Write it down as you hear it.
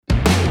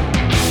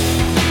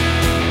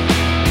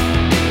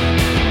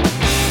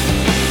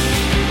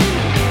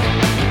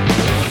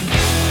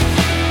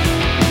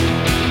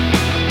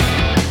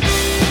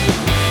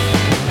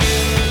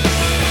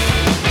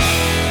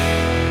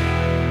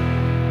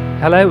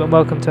Hello and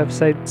welcome to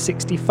episode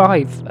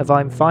 65 of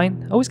I'm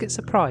Fine. I always get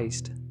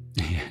surprised.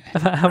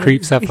 About how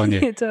Creeps up on you.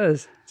 It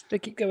does. They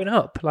keep going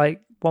up,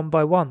 like one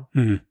by one.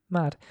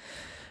 Mad.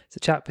 It's a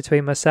chat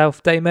between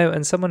myself, Damo,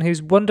 and someone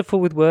who's wonderful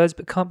with words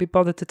but can't be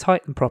bothered to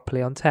type them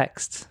properly on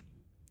texts.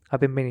 I've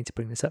been meaning to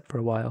bring this up for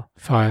a while.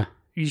 Fire.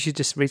 You should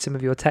just read some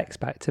of your texts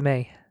back to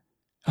me.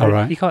 All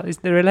right. You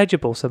can't. They're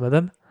illegible, some of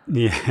them.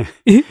 Yeah.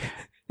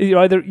 You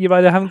either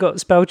haven't got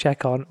spell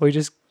check on, or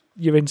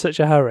you're in such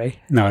a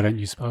hurry. No, I don't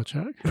use spell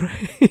check.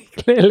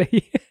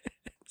 Clearly,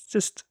 it's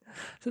just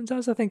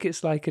sometimes I think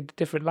it's like a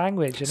different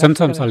language. And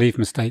Sometimes I leave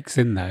mistakes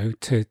in though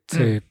to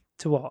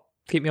what?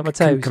 Keep me on my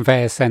toes.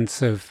 convey a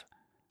sense of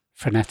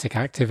frenetic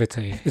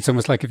activity. It's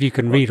almost like if you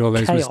can read all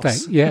those chaos.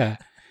 mistakes. Yeah.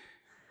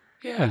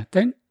 Yeah.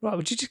 Don't. Right,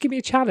 would you just give me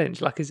a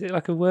challenge? Like, is it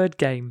like a word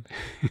game?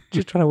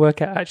 Just trying to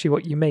work out actually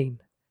what you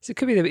mean. So it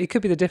could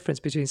be the difference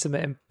between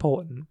something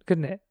important,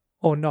 couldn't it,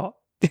 or not?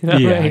 You know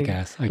what I mean?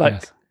 I Like,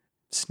 guess.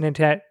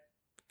 Snint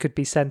could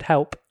be send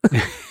help,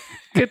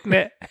 couldn't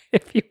it?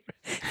 If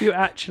you're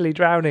actually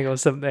drowning or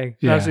something.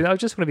 Yeah. I was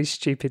just one of these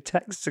stupid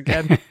texts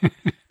again.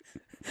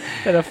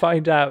 Then I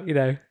find out,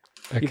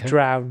 you've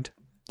drowned.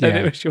 And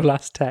it was your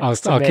last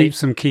text. I'll keep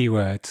some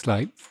keywords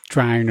like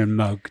drown and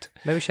mugged.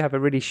 Maybe we should have a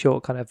really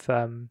short kind of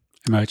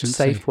Emergency.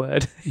 safe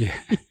word. Yeah.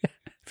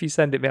 If you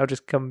send it me, I'll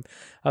just come.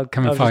 I'll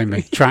and find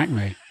me. Track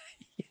me.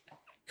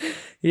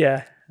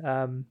 Yeah.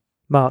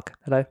 Mark,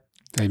 hello.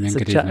 Damien, So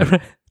good evening.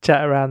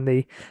 chat around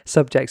the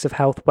subjects of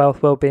health,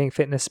 wealth, well-being,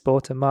 fitness,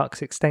 sport, and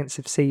Mark's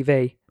extensive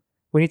CV.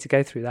 We need to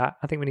go through that.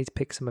 I think we need to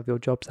pick some of your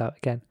jobs out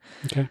again.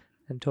 Okay.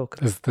 And talk.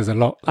 There's a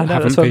lot. I know,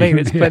 haven't that's what I mean.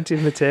 been. It's plenty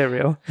of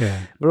material. Yeah.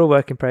 We're all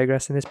work in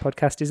progress, and this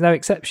podcast is no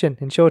exception.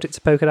 In short, it's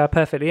a poke at our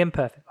perfectly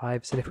imperfect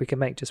lives, and if we can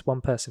make just one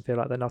person feel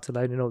like they're not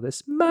alone in all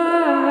this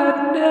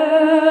madness,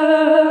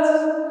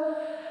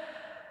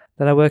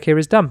 then our work here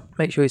is done.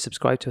 Make sure you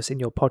subscribe to us in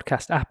your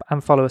podcast app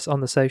and follow us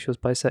on the socials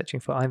by searching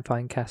for I'm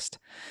Finecast.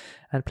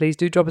 And please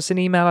do drop us an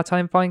email at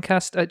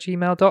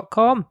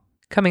imfinecast@gmail.com.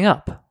 Coming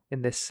up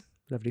in this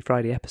lovely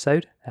Friday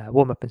episode,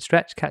 warm up and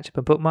stretch, catch up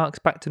and bookmarks,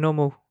 back to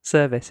normal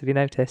service. Have you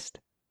noticed?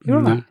 You're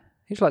all right.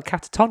 You're like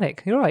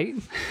catatonic. You're right.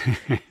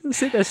 You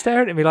sit there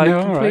staring at me like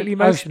completely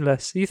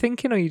motionless. Are you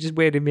thinking or are you just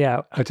weirding me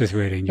out? I'm just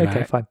weirding you out.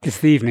 Okay, fine. It's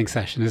the evening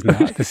session,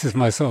 isn't it? This is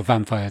my sort of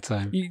vampire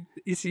time. You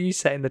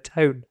setting the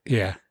tone.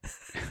 Yeah.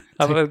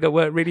 I've got to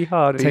work really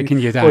hard. Taking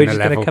you down or a you're just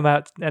going level. to come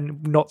out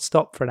and not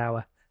stop for an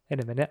hour in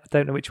a minute. I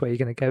don't know which way you're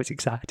going to go. It's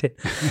exciting.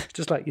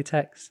 Just like your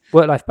text.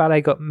 Work-life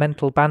ballet got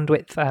mental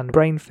bandwidth and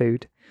brain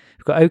food.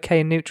 We've got okay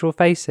and neutral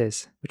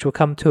faces, which will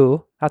come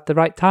to at the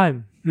right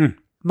time.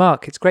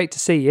 Mark, it's great to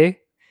see you.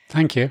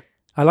 Thank you.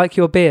 I like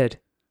your beard.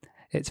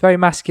 It's very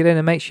masculine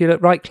and makes you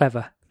look right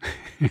clever.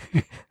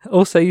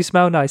 Also, you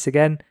smell nice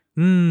again.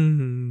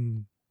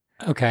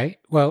 Okay.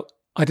 Well,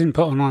 I didn't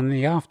put on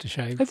the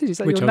aftershave. I did. Is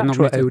that which your I've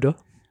natural normally odour?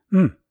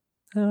 All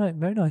right,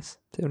 very nice.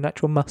 It's your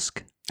natural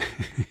musk.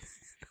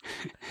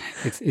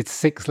 It's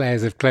 6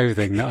 layers of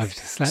clothing that I've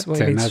just slept That's what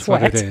you in. mean, That's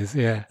sweat. what it is.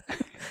 Yeah.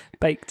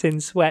 Baked in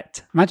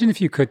sweat. Imagine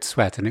if you could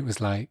sweat and it was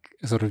like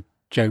a sort of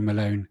Joe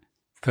Malone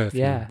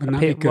perfume. Yeah. Wouldn't that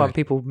be good? Well,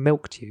 people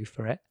milked you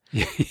for it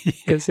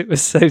because it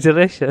was so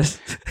delicious.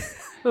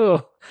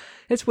 Oh,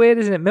 it's weird,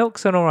 isn't it?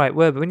 Milk's an all right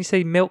word, but when you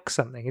say milk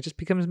something, it just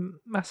becomes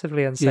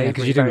massively unsavory. Yeah,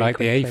 because you didn't very like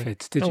the quickly.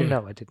 aphids, did Oh, you?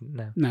 no, I didn't.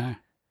 No. No.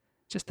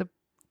 Just the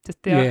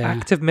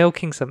act of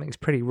milking something is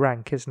pretty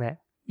rank, isn't it?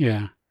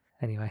 Yeah.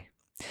 Anyway.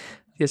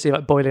 You see,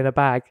 like boiling a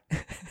bag.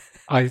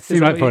 I Is do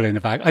that like what you- boiling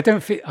the bag. I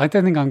don't think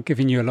I'm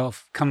giving you a lot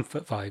of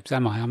comfort vibes,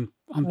 am I? I'm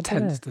don't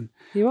tensed and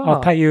You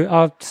are.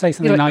 I'll say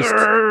something You're like, nice.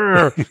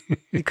 "Grrr."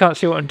 You can't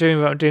see what I'm doing,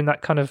 but I'm doing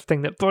that kind of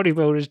thing that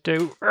bodybuilders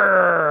do.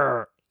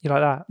 Grrr. You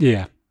like that?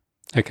 Yeah.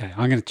 Okay,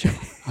 I'm going to chill.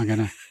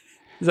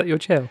 Is that your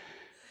chill?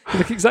 You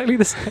look exactly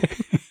the same.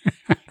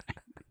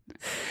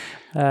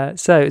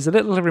 So it's a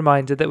little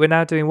reminder that we're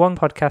now doing one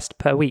podcast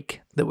per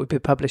week that would be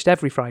published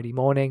every Friday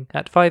morning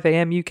at 5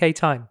 a.m. UK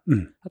time.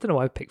 I don't know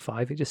why I picked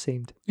 5. It just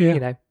seemed,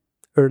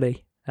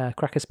 early.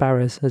 Cracker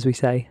sparrows, as we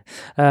say.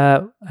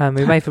 And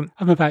we made from...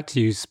 I'm about to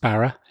use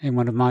Sparrow in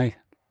one of my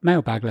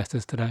mailbag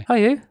letters today. Are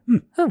you?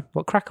 Oh,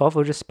 what, Krakow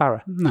or just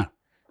sparrow? No.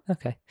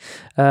 Okay.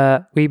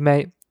 We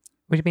made...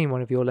 What do you mean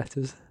one of your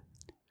letters?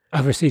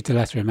 I've received a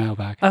letter in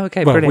mailbag. Oh,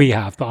 okay, well, brilliant. we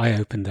have, but I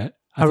opened it.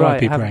 I thought I'd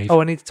be brave.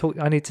 I need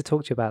to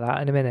talk to you about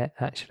that in a minute,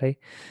 actually.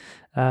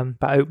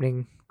 About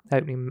opening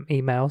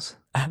emails.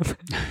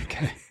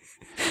 Okay.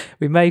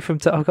 We may from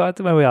I don't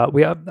know where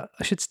we are.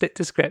 I should stick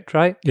to script,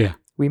 right? Yeah.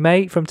 We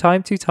may from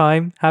time to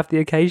time have the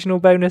occasional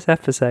bonus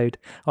episode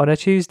on a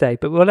Tuesday,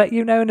 but we'll let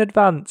you know in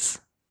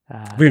advance.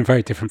 We're in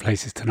very different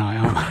places tonight,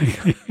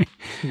 aren't we?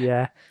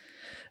 Yeah.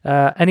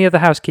 Any other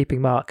housekeeping,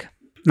 Mark?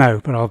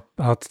 No, but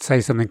I'll say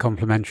something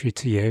complimentary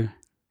to you.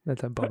 No,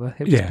 don't bother.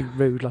 It'll just be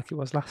rude like it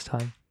was last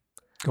time.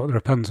 Got the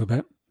Rapunzel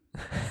bit.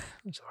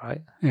 It's all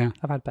right. Yeah.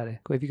 I've had better.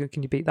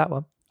 Can you beat that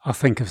one? I'll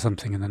think of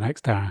something in the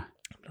next hour.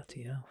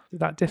 Bloody hell. Is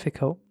that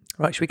difficult?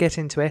 Right, should we get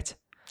into it?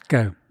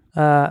 Go.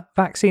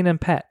 Vaccine and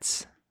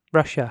pets.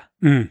 Russia.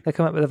 They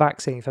come up with a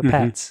vaccine for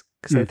pets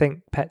because they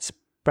think pets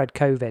bred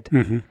COVID.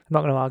 Mm-hmm. I'm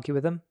not going to argue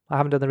with them. I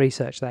haven't done the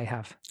research they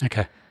have.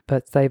 Okay.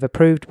 But they've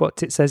approved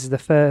what it says is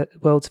the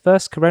world's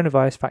first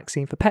coronavirus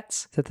vaccine for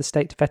pets, said the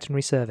State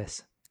Veterinary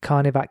Service.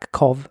 Carnivac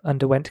Cov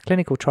underwent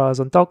clinical trials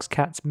on dogs,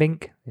 cats,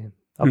 mink.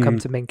 I'll come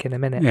to mink in a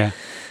minute. Yeah.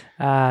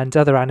 And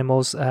other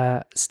animals.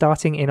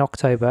 Starting in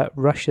October,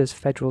 Russia's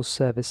Federal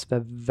Service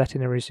for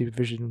Veterinary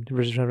Supervision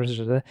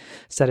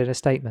said in a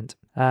statement.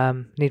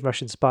 Need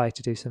Russian spy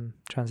to do some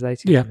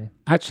translating. Yeah. For me.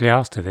 I actually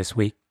asked her this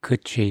week,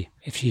 could she,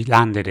 if she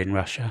landed in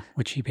Russia,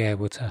 would she be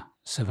able to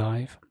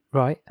survive?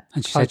 Right.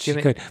 And she said she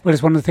could. Well,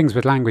 it's one of the things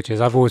with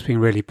languages. I've always been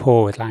really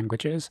poor with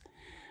languages.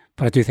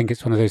 But I do think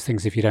it's one of those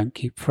things, if you don't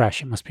keep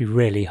fresh, it must be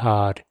really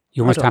hard.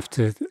 You almost have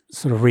to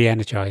sort of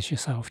re-energize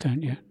yourself,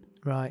 don't you?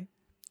 Right.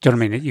 Do you know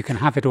what I mean? You can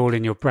have it all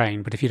in your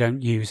brain, but if you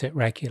don't use it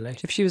regularly.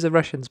 If she was a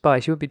Russian spy,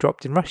 she would be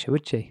dropped in Russia,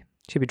 would she?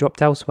 She'd be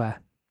dropped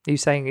elsewhere. Are you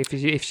saying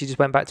if she just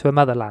went back to her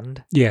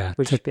motherland? Yeah,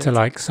 to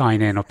like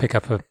sign in or pick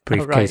up a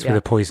briefcase with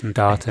a poison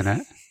dart in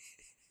it.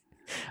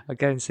 I'll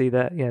go and see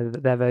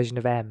their version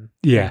of M.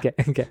 Yeah.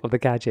 And get all the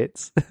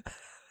gadgets.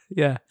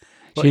 Yeah.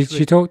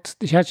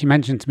 She actually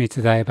mentioned to me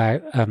today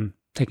about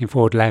taking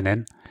forward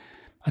Lenin.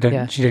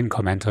 She didn't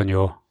comment on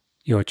your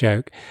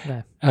joke.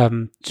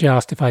 No. She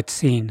asked if I'd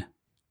seen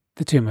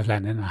the tomb of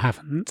Lenin. I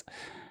haven't.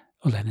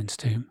 Or Lenin's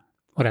tomb.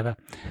 Whatever.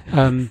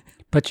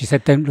 But she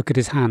said, don't look at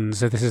his hands.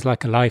 So this is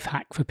like a life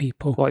hack for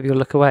people. What, if you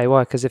look away?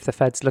 Why? Because if the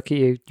feds look at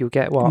you, you'll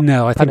get what?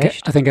 No, I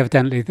Punished? think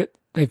evidently that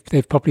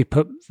they've probably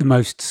put the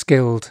most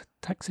skilled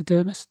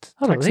taxidermist.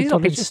 Oh, he's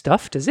not been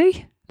stuffed, has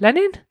he?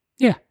 Lenin?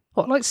 Yeah.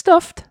 What, like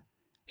stuffed?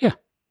 Yeah.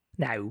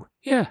 No.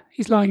 Yeah,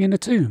 he's lying in a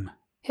tomb.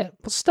 Yeah,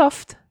 but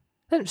stuffed?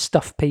 They don't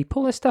stuff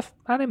people, they stuff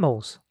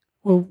animals.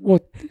 Well,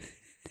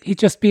 he'd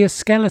just be a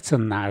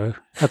skeleton now,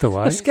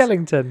 otherwise. A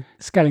skeleton.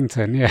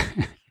 Skeleton, yeah.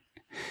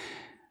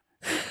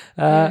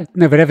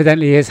 No, but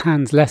evidently his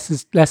hands,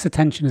 less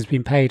attention has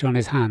been paid on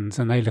his hands,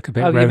 and they look a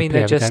bit ropey, you mean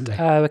they're evidently. just...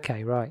 Oh,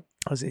 okay, right.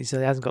 So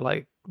he hasn't got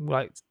like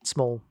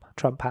small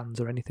Trump hands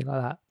or anything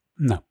like that?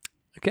 No.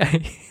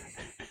 Okay.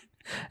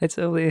 It's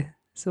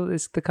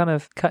the kind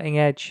of cutting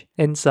edge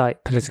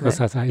insight. Political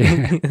satire,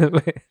 yeah.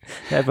 that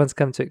everyone's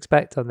come to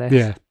expect on this.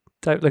 Yeah.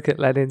 Don't look at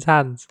Lenin's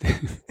hands.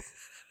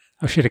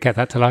 I should have kept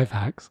that to life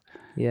hacks.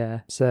 Yeah.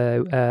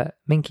 So,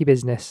 Minky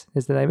Business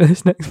is the name of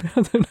this next.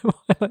 I don't know why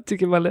I like to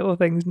give my little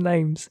things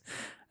names.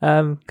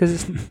 Because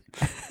it's.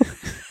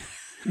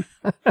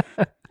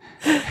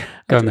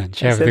 Go on then,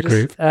 share with the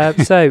group.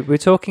 So we're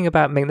talking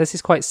about mink. This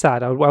is quite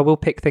sad. I will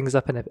pick things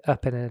up in a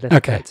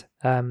little bit.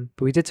 But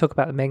we did talk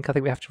about the mink. I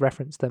think we have to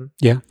reference them.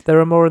 Yeah. There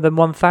are more than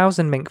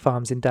 1,000 mink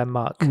farms in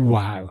Denmark.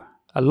 Wow.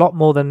 A lot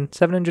more than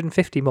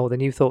 750 more than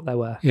you thought there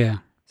were. Yeah.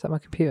 Is that my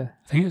computer?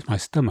 I think it's my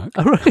stomach.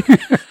 Oh, right.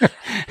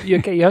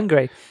 You're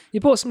hungry. You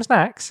bought some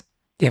snacks?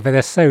 Yeah, but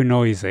they're so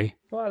noisy.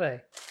 What are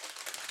they?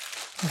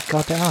 Oh,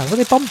 God, they are. What are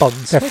they,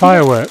 bonbons? They're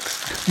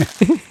fireworks.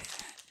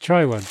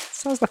 Try one.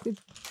 Sounds like...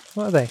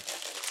 What are they?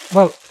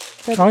 Well,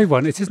 try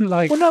one. It isn't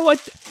like... Well, no, I'm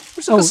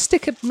just going to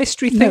stick a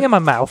mystery thing in my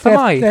mouth, am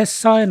I? They're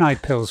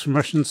cyanide pills from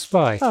Russian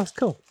Spy. Oh, that's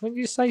cool. When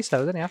you say so,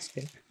 I was only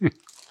asking.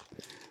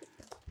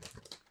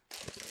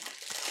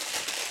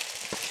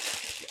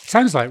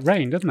 Sounds like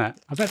rain, doesn't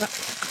it? I bet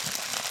that...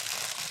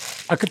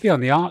 I could be on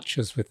the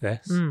Archers with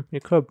this. You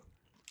could.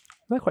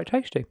 They're quite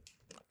tasty.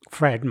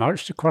 Fred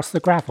marched across the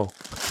gravel.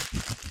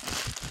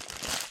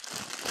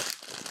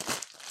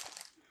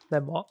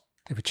 Then what?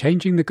 They were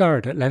changing the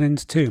guard at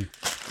Lenin's tomb.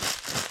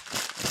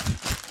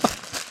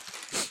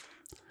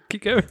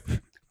 Keep going.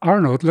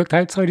 Arnold looked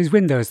outside his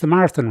window as the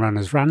marathon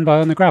runners ran by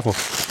on the gravel.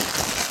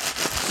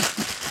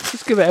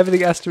 Just give it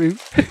everything has to be...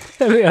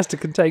 everything has to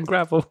contain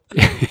gravel.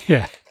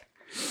 Yeah.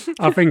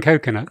 I'll bring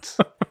coconuts.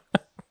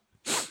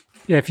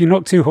 Yeah, if you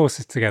knock two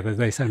horses together,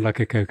 they sound like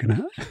a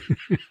coconut.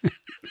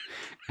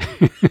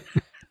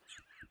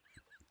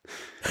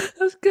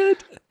 That's good.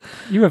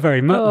 You were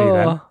very muttly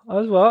then. I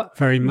was what?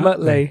 Very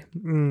muttly.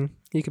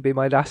 You could be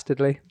my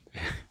dastardly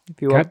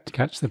if you want.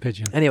 Catch the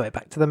pigeon. Anyway,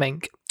 back to the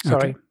mink.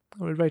 Sorry. Okay.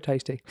 It was very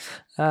tasty.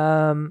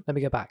 Let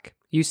me go back.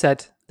 You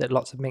said that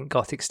lots of mink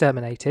got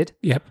exterminated.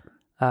 Yep.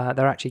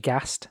 They're actually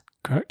gassed.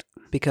 Correct.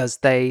 Because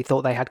they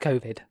thought they had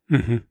COVID.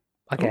 Mm-hmm.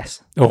 I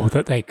guess. Or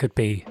that they could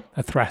be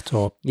a threat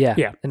or...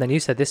 Yeah. And then you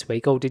said this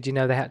week, did you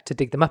know they had to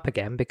dig them up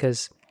again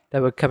because they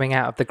were coming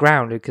out of the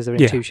ground because they're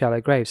in too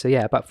shallow graves. So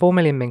about 4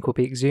 million mink will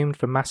be exhumed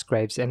from mass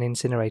graves and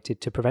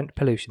incinerated to prevent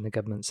pollution, the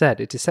government said.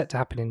 It is set to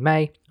happen in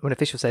May, when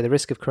officials say the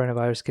risk of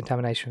coronavirus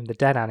contamination from the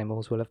dead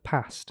animals will have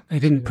passed. They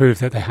didn't prove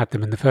that they had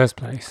them in the first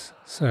place,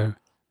 so...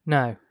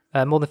 No.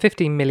 More than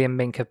 15 million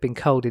mink have been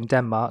culled in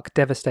Denmark,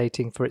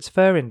 devastating for its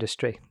fur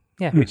industry.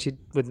 Yeah, which you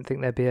wouldn't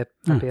think there'd be a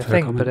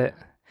thing, comment.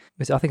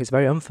 But I think it's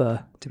very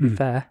unfair, to be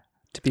fair.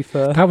 To be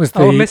fair. That was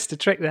I missed a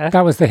trick there.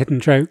 That was the hidden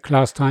joke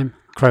last time.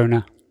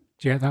 Krona.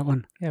 Did you get that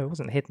one? Yeah, it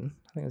wasn't hidden.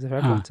 I think it was for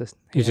everyone to...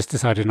 You just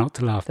decided not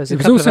to laugh. It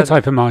was also a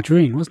type of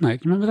margarine, wasn't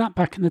it? Do you remember that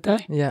back in the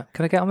day? Yeah.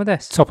 Can I get on with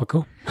this?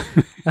 Topical.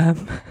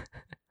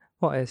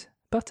 What is?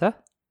 Butter?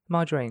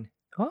 Margarine?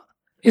 What?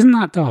 Isn't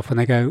that daft when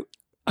they go,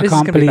 I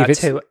can't believe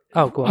it's.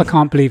 Oh, go I on.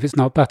 can't believe it's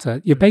not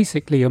butter. You're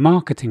basically, your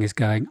marketing is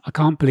going, I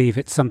can't believe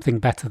it's something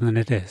better than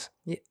it is.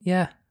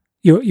 Yeah.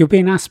 You're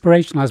being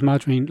aspirational as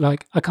margarine.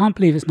 Like, I can't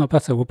believe it's not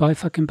butter. We'll buy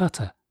fucking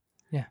butter.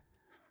 Yeah.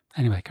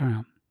 Anyway, carry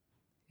on.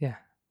 Yeah.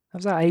 That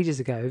was that ages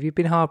ago. Have you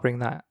been harbouring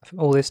that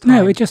all this time?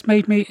 No, it just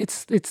made me.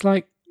 It's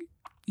like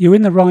you're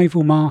in the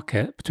rival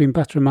market between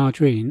butter and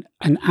margarine,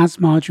 and as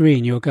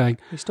margarine, you're going.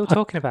 You're still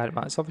talking about it,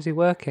 Matt. It's obviously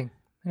working,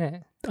 isn't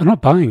it? I'm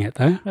not buying it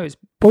though. No, it's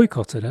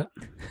Boycotted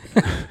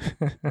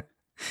it.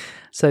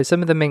 So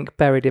some of the mink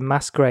buried in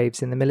mass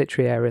graves in the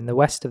military area in the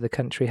west of the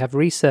country have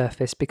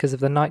resurfaced because of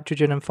the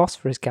nitrogen and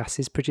phosphorus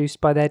gases produced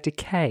by their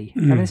decay. I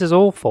mean, this is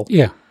awful.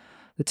 Yeah.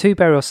 The two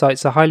burial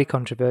sites are highly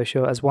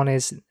controversial, as one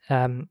is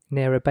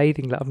near a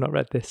bathing lake. I've not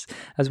read this.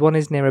 As one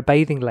is near a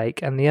bathing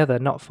lake, and the other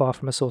not far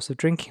from a source of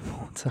drinking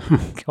water.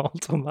 God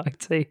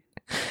Almighty!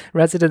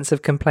 Residents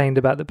have complained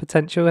about the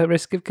potential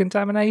risk of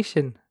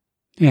contamination.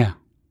 Yeah.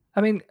 I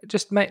mean,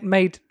 just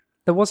made.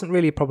 There wasn't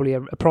really probably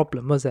a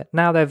problem, was it?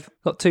 Now they've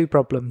got two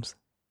problems,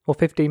 or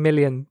 15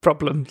 million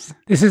problems.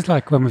 This is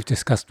like when we've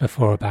discussed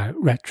before about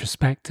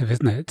retrospective,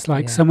 isn't it? It's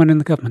like Yeah. someone in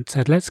the government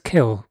said, let's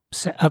kill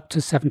up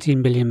to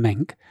 17 million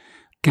mink,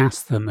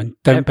 gas them, and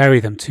don't bury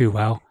them too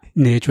well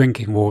near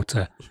drinking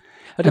water.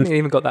 I didn't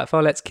even got that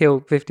far. Let's kill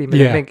 15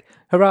 million Yeah. mink.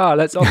 Hurrah,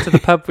 let's off to the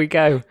pub we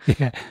go.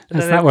 Yeah,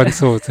 that's that one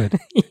sorted.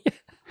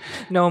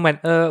 No one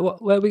went, where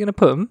are we going to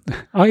put them?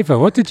 Ivor,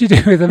 what did you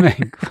do with the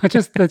mink?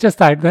 They're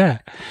just out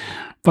there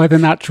by the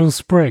natural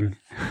spring.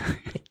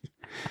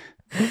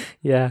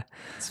 Yeah.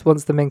 So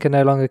once the mink are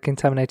no longer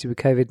contaminated with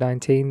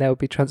COVID-19, they'll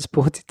be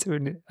transported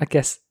to, I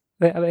guess,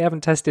 they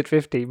haven't tested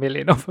 50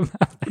 million of them,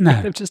 have they?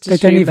 No, They've just they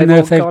don't assumed even know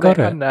if they've all got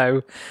it. I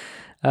know.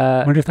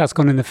 I wonder if that's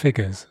gone in the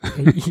figures.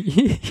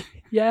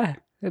 Yeah,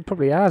 it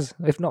probably has.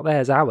 If not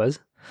theirs, ours.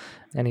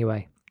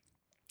 Anyway,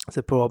 it's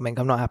a poor old mink.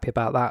 I'm not happy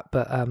about that,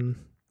 but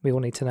we all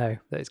need to know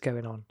that it's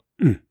going on.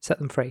 Set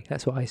them free.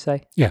 That's what I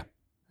say. Yeah.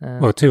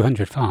 Well,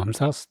 200 farms.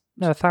 That's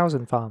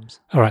 1,000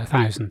 farms. all right.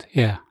 1,000.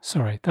 Yeah.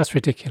 Sorry, that's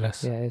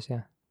ridiculous. Yeah, it is.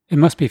 Yeah. It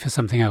must be for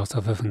something else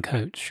other than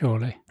coach,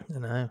 surely. I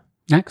don't know.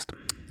 Next.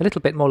 A little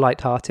bit more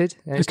light-hearted.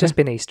 It's Okay. just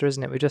been Easter,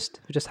 isn't it? We just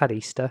had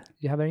Easter. Did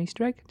you have an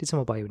Easter egg? Did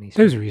someone buy you an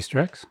Easter egg? Those are Easter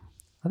eggs.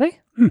 Are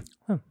they? Mm.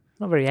 Oh,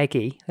 not very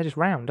eggy. They're just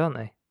round, aren't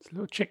they? It's a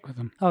little chick with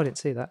them. Oh, I didn't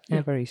see that. Yeah,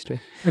 Yeah. very Eastery.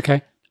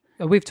 Okay.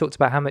 We've talked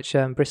about how much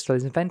Bristol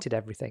has invented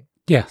everything.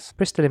 Yes.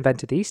 Bristol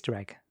invented the Easter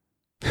egg.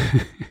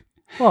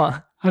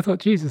 What? I thought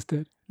Jesus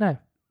did. No.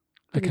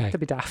 Okay. That'd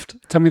be daft.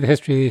 Tell me the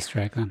history of the Easter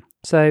egg then.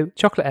 So,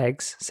 chocolate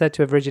eggs, said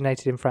to have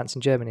originated in France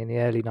and Germany in the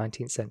early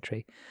 19th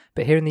century.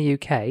 But here in the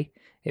UK,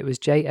 it was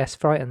J.S.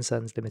 Fry &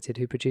 Sons Limited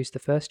who produced the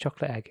first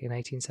chocolate egg in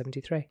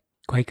 1873.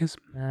 Quakers?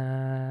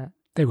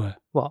 They were.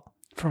 What?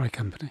 Fry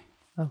Company.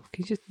 Oh,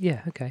 can you just...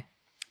 Yeah, okay.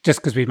 Just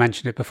because we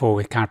mentioned it before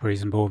with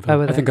Cadbury's and Bourneville. Oh,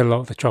 were I they? think a lot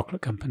of the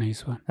chocolate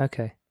companies were.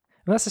 Okay.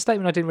 Well, that's a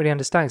statement I didn't really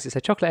understand. 'Cause it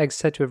said chocolate eggs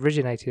said to have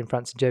originated in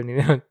France and Germany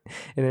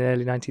in the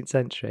early 19th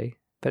century.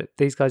 But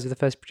these guys were the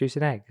first to produce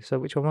an egg. So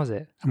which one was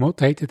it? And what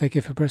date did they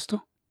give for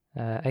Bristol?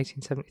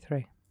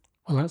 1873.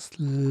 Well, that's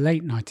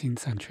late 19th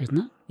century, isn't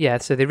it? Yeah,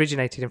 so they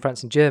originated in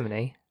France and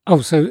Germany.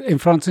 Oh, so in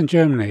France and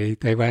Germany,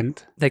 they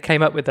went, They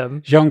came up with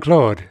them.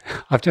 Jean-Claude,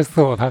 I've just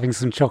thought of having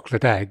some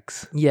chocolate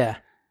eggs. Yeah.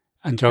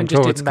 And And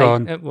just Jean-Claude's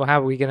didn't gone, well,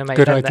 how are we going to make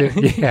good them idea.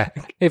 then? Yeah.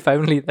 If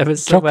only there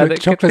was somewhere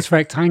Chocolate's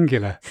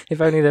rectangular.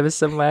 if only there was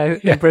somewhere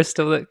Yeah. in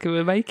Bristol that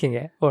were making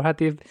it or had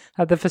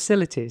the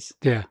facilities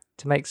Yeah.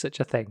 to make such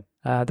a thing.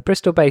 The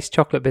Bristol-based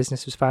chocolate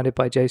business was founded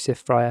by Joseph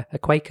Fryer, a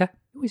Quaker.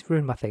 I always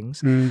ruin my things.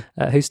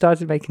 Who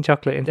started making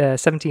chocolate in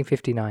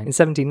 1759. In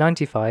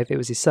 1795, it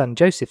was his son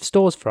Joseph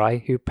Stores Fry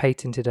who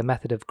patented a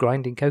method of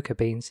grinding cocoa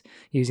beans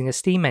using a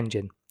steam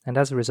engine, and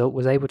as a result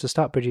was able to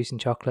start producing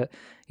chocolate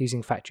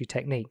using factory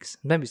techniques.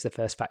 Maybe it's the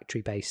first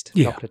factory-based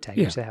Yeah, chocolate tech,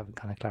 yeah. which they haven't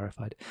kind of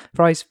clarified.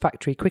 Fry's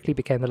factory quickly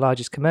became the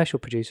largest commercial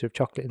producer of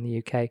chocolate in the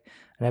UK,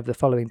 and over the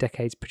following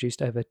decades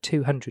produced over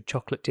 200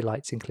 chocolate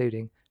delights,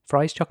 including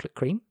Fry's Chocolate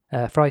Cream,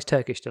 Fry's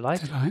Turkish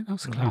Delight, Delight,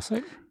 that's a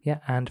classic. yeah,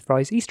 and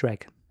Fry's Easter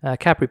Egg.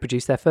 Cadbury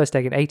produced their first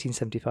egg in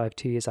 1875,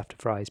 2 years after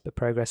Fry's, but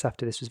progress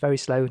after this was very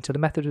slow until a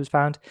method was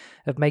found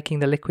of making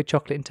the liquid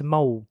chocolate into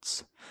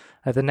moulds.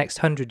 Over the next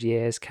 100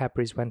 years,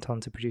 Cadbury's went on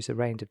to produce a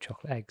range of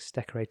chocolate eggs,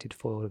 decorated,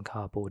 foiled and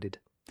cardboarded.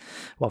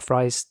 While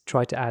Fry's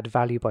tried to add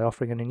value by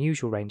offering an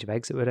unusual range of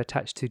eggs that would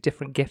attach to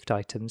different gift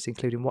items,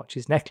 including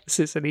watches,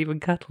 necklaces and even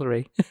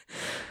cutlery.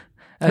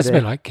 That's a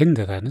bit like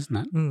Kinder then, isn't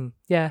it?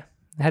 Yeah,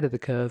 ahead of the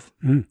curve.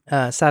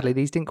 Mm. Sadly,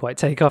 these didn't quite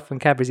take off, and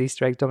Cadbury's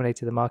Easter egg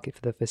dominated the market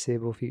for the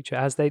foreseeable future,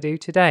 as they do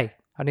today.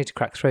 I need to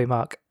crack through,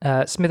 Mark.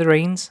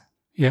 Smithereens.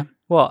 Yeah.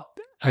 What?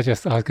 I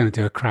was going to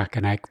do a crack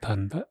and egg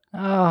pun, but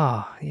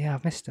Oh, yeah,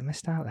 I've missed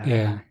out there.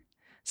 yeah.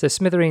 So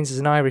smithereens is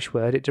an Irish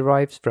word. It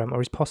derives from,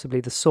 or is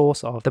possibly the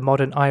source of, the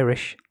modern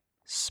Irish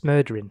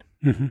smurderin,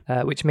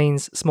 which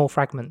means small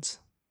fragments.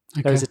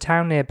 Okay. There is a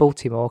town near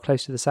Baltimore,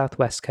 close to the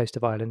southwest coast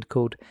of Ireland,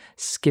 called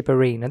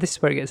Skibbereen. And this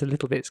is where it gets a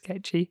little bit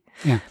sketchy.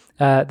 Yeah.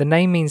 The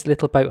name means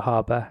little boat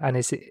harbour, and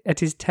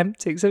it is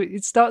tempting. So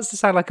it starts to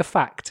sound like a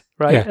fact,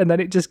 right? Yeah. And then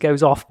it just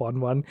goes off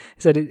one.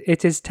 It said,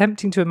 it is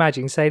tempting to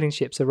imagine sailing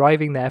ships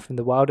arriving there from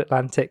the wild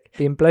Atlantic,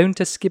 being blown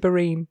to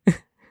Skibbereen.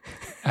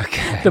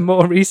 Okay. The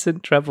more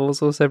recent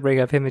travels also bring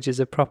up images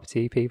of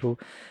property people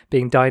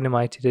being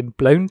dynamited and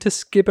blown to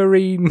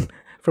Skibbereen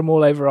from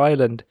all over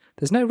Ireland.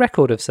 There's no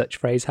record of such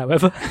phrase,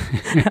 however,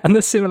 and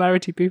the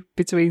similarity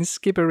between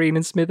Skibbereen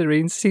and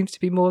Smithereens seems to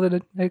be more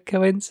than a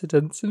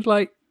coincidence. It's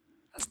like,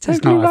 that's totally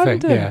it's not random. a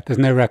thing. Yeah, there's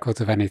no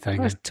records of anything.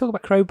 I was talking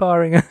about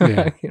crowbarring and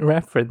Yeah.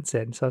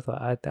 referencing, so I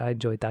thought I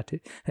enjoyed that.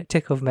 It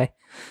tickled me.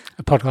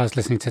 A podcast I was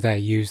listening today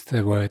used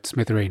the word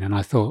smithereen, and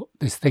I thought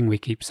this thing we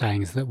keep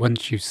saying is that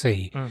once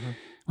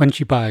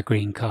you buy a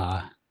green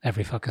car,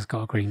 every fucker's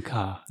got a green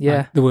car.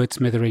 Yeah. The word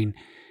smithereen,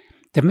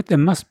 there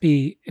must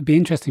be, it'd be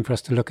interesting for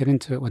us to look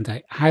into it one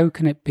day. How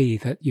can it be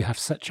that you have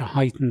such a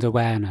heightened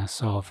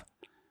awareness of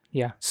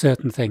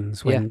certain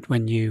things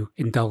when you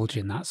indulge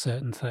in that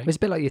certain thing? It's a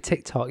bit like your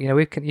TikTok.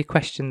 You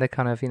question the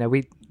kind of,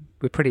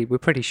 we're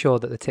pretty sure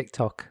that the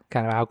TikTok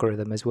kind of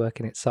algorithm is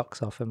working its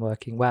socks off and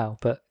working well,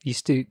 but we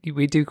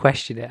do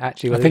question it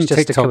actually. I think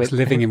TikTok's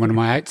living in one of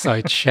my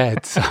outside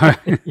sheds.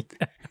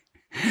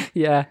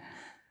 Yeah.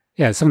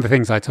 Yeah, some of the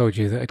things I told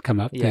you that had come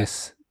up, Yeah.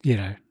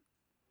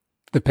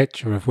 the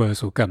picture of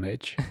Wurzel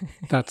Gummidge,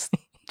 do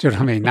you know what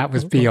I mean? That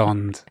was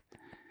beyond.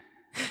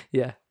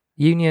 Yeah.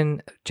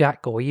 Union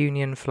Jack or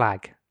Union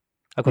flag.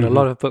 I've got a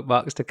lot of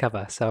bookmarks to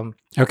cover. So,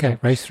 Okay,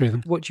 race through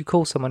them. what do you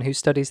call someone who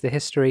studies the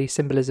history,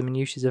 symbolism, and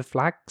uses of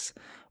flags,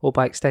 or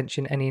by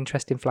extension, any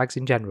interest in flags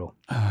in general?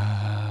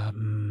 I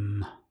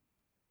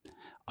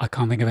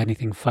can't think of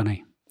anything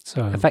funny.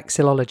 So A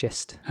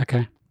vexillologist.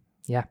 okay.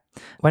 Yeah.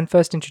 When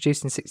first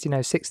introduced in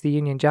 1606, the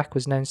Union Jack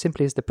was known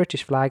simply as the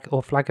British flag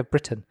or flag of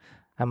Britain,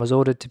 and was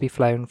ordered to be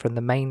flown from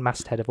the main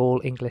masthead of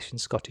all English and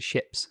Scottish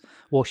ships,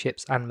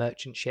 warships and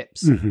merchant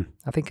ships. Mm-hmm.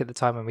 I think at the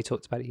time when we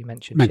talked about it, you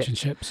mentioned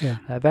ships, yeah.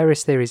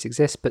 Various theories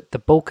exist, but the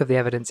bulk of the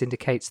evidence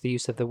indicates the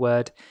use of the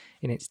word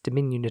in its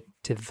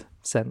diminutive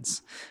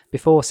sense.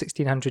 Before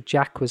 1600,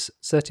 Jack was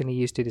certainly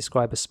used to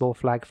describe a small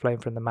flag flown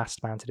from the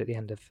mast mounted at the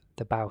end of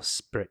the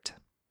bowsprit.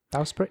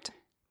 Bowsprit?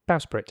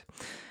 Bowsprit.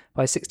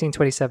 By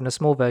 1627, a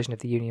small version of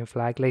the Union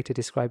flag, later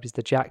described as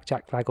the Jack,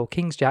 Jack flag, or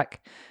King's Jack,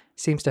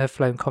 seems to have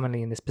flown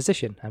commonly in this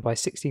position, and by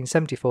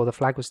 1674 the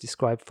flag was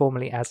described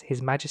formally as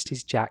His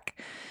Majesty's Jack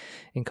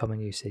in common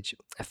usage,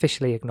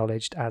 officially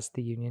acknowledged as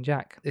the Union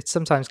Jack. It's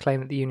sometimes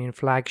claimed that the Union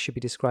flag should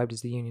be described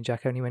as the Union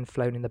Jack only when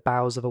flown in the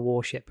bows of a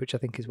warship, which I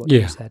think is what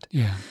you said.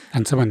 Yeah,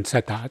 and someone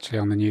said that actually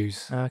on the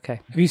news.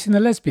 Okay. Have you seen the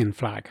lesbian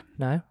flag?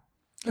 No?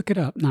 Look it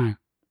up now.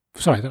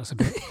 Sorry, that was a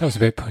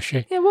bit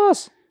pushy. Yeah, it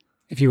was.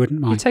 If you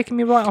wouldn't mind. You're taking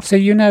me right off. So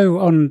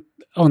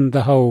on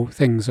the whole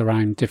things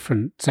around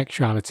different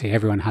sexuality,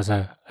 everyone has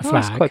a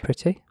flag. That's quite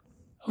pretty.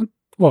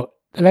 What?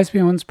 The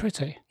lesbian one's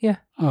pretty? Yeah.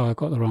 Oh, I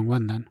got the wrong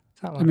one then.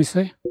 That one. Let me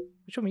see.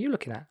 Which one were you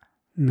looking at?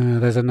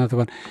 No, there's another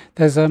one.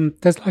 There's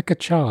like a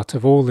chart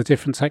of all the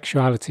different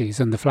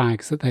sexualities and the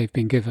flags that they've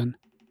been given.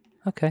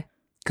 Okay.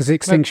 Because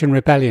Extinction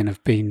Rebellion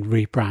have been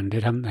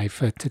rebranded, haven't they,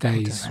 for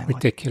today's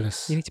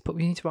ridiculous... You need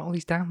to write all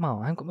these down,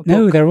 Mark. I haven't got my book.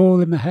 No, they're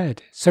all in my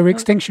head. So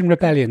Extinction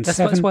Rebellion... That's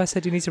why I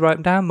said you need to write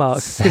them down,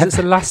 Mark. Because it's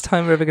the last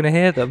time we're ever going to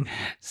hear them.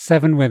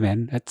 7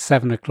 women at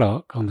 7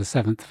 o'clock on the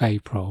 7th of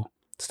April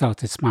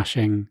started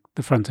smashing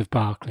the front of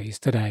Barclays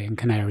today in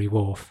Canary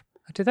Wharf.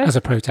 Did they? As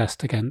a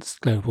protest against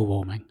global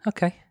warming.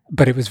 Okay.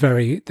 But it was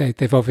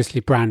they've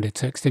obviously branded,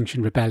 so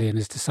Extinction Rebellion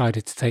has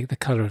decided to take the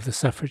colour of the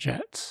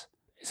suffragettes.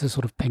 It's a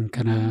sort of pink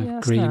and a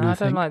green, I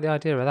think. I don't like the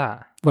idea of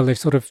that. Well, they've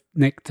sort of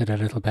nicked it a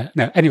little bit.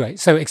 No, anyway,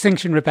 so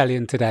Extinction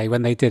Rebellion today,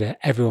 when they did it,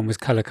 everyone was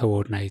colour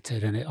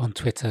coordinated, and on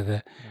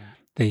Twitter,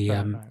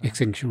 the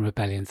Extinction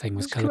Rebellion thing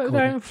was colour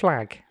coordinated. Their own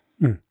flag.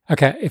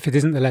 Okay, if it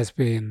isn't the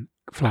lesbian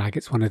flag,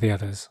 it's one of the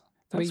others.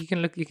 Well, you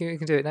can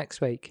do it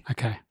next week.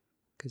 Okay.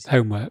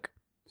 Homework.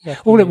 Yeah.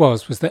 All it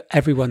was that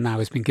everyone now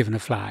has been given a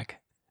flag,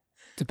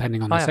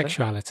 depending on their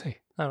sexuality.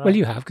 Oh, right. Well,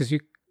 you have, because I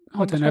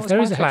don't know if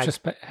there is a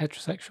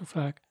heterosexual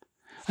flag.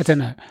 I don't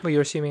know. Well,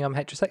 you're assuming I'm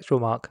heterosexual,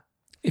 Mark.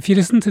 If you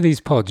listen to these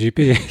pods, you'd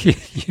be on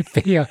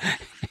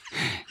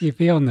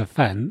the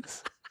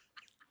fence.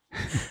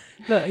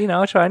 Look,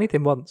 I'll try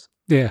anything once.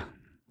 Yeah.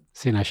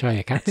 See how shy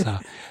your cats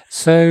are.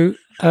 So,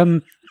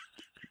 the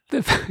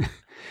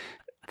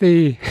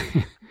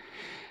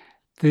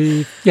flags.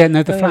 You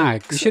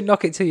should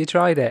knock it till you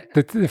tried it.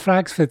 The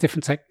flags for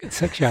different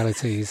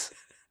sexualities.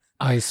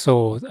 I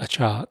saw a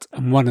chart,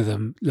 and one of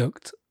them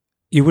looked.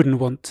 You wouldn't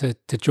want to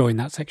join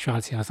that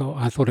sexuality. I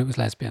thought it was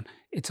lesbian.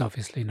 It's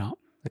obviously not.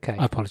 Okay.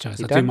 I apologise.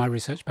 I'll do my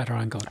research better.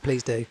 I'm gone.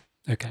 Please do.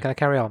 Okay. Can I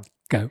carry on?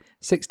 Go.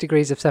 6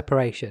 degrees of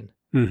separation.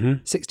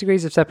 Mm-hmm. 6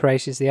 degrees of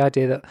separation is the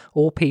idea that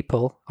all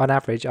people, on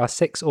average, are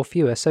 6 or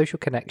fewer social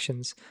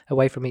connections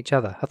away from each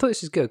other. I thought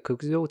this was good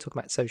because we all talk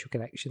about social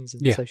connections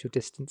and social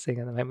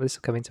distancing, and this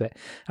will come into it.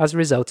 As a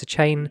result, a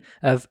chain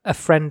of a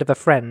friend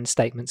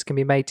statements can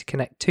be made to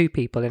connect 2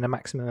 people in a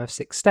maximum of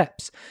 6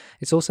 steps.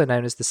 It's also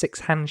known as the 6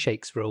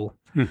 handshakes rule.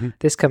 Mm-hmm.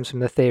 This comes from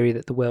the theory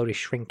that the world is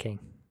shrinking.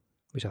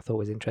 which I thought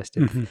was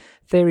interesting.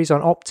 Theories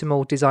on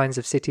optimal designs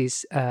of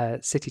cities,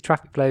 city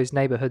traffic flows,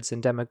 neighbourhoods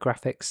and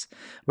demographics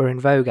were in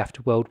vogue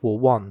after World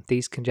War I.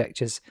 These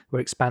conjectures were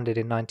expanded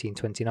in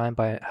 1929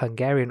 by a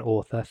Hungarian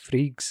author,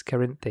 Frigyes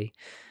Karinthy,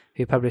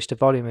 who published a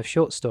volume of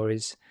short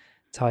stories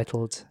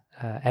titled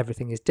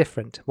Everything is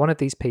Different. One of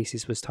these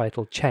pieces was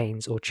titled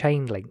Chains or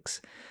Chain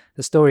Links.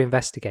 The story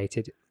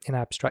investigated, in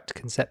abstract,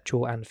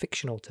 conceptual and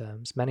fictional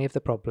terms, many of the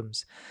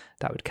problems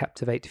that would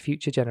captivate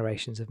future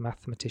generations of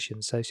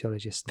mathematicians,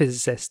 sociologists,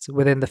 physicists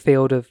within the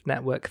field of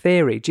network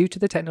theory. Due to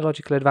the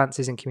technological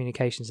advances in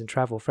communications and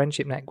travel,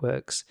 friendship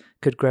networks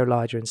could grow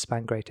larger and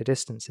span greater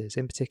distances.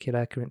 In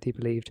particular, Karinthy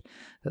believed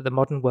that the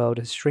modern world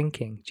is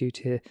shrinking due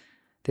to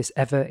this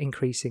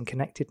ever-increasing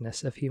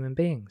connectedness of human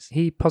beings.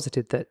 He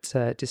posited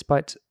that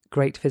despite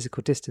great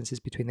physical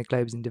distances between the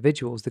globe's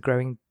individuals, the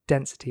growing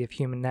density of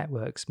human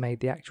networks made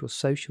the actual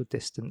social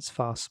distance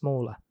far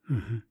smaller.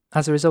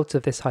 As a result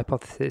of this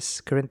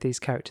hypothesis, Karinthy's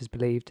characters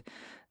believed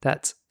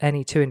that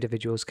any two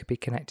individuals could be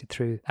connected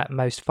through at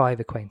most 5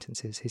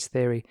 acquaintances. In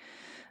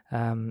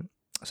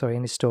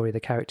his story, the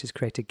characters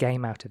create a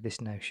game out of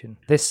this notion.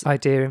 This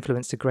idea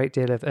influenced a great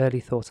deal of early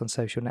thought on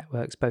social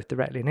networks, both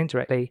directly and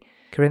indirectly.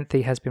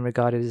 Karinthy has been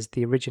regarded as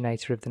the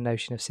originator of the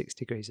notion of 6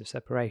 degrees of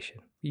separation.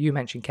 You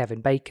mentioned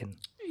Kevin Bacon.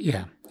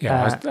 Yeah.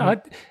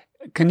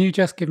 Can you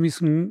just give me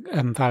some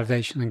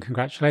validation and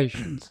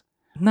congratulations?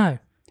 No.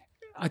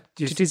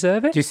 Did you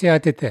deserve it? Do you see I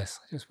did this?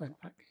 I just went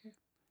back here.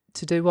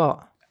 To do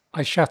what?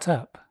 I shut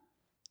up.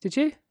 Did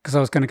you? Because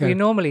I was going to go... You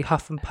normally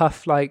huff and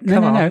puff like,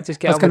 no. Just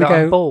get on with it,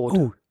 I'm bored.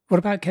 Oh, what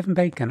about Kevin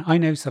Bacon? I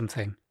know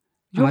something.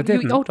 And I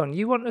didn't. Hold on, would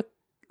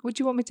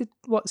you want me to,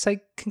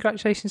 say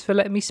congratulations for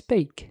letting me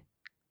speak?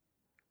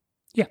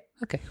 Yeah.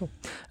 Okay, cool.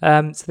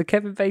 So the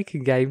Kevin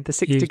Bacon game, the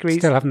 6 degrees...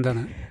 You still haven't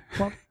done it.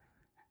 What?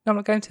 No, I'm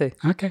not going to.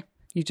 Okay.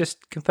 You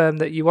just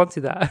confirmed that you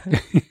wanted that.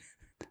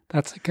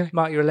 That's okay.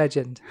 Mark, you're a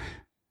legend.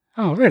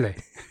 Oh, really?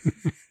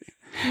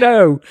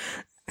 No.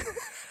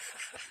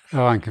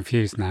 Oh, I'm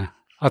confused now.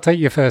 I'll take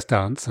your first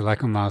answer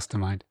like a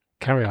mastermind.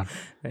 Carry on.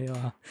 There you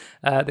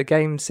are. The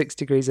game 6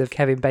 Degrees of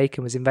Kevin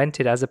Bacon was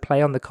invented as a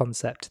play on the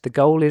concept. The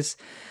goal is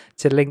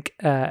to link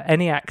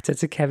any actor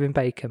to Kevin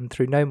Bacon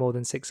through no more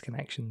than 6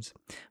 connections,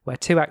 where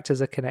 2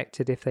 actors are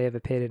connected if they have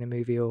appeared in a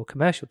movie or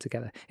commercial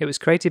together. It was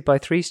created by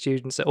 3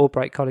 students at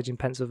Albright College in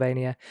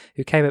Pennsylvania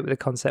who came up with the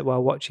concept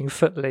while watching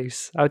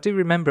Footloose. I do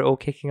remember it all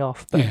kicking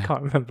off, but I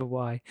can't remember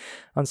why.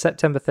 On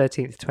September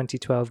 13th,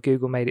 2012,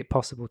 Google made it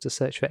possible to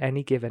search for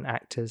any given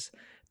actor's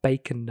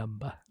Bacon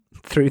number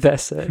through their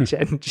search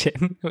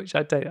engine, which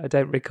I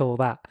don't recall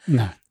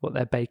what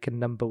their Bacon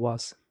number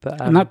was.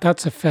 But and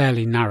that's a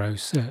fairly narrow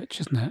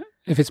search, isn't it?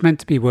 If it's meant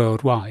to be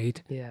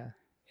worldwide,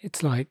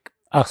 it's like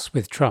us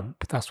with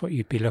Trump. That's what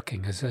you'd be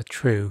looking as a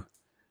true.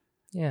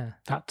 Yeah,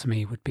 that to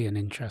me would be an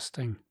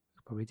interesting.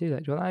 I'll probably do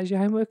that. Do you want that as your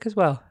homework as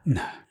well?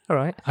 No. All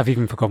right. I've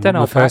even forgotten what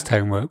my first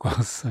homework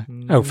was. So.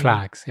 Oh,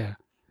 flags. Yeah.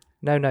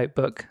 No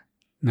notebook.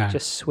 No.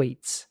 Just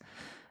sweets.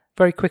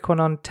 Very quick one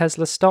on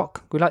Tesla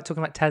stock. We like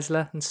talking about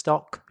Tesla and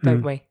stock,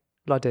 don't we?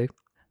 Well, I do.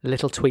 A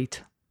little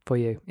tweet for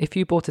you. If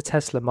you bought a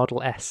Tesla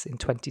Model S in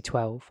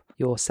 2012,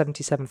 your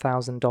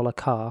 $77,000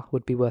 car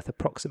would be worth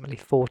approximately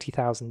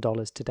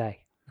 $40,000 today.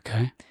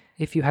 Okay.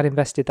 If you had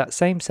invested that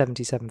same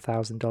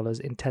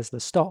 $77,000 in Tesla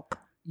stock,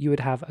 you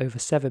would have over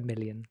 $7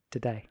 million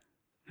today.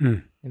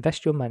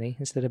 Invest your money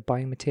instead of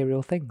buying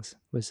material things,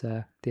 was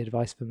the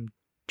advice from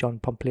John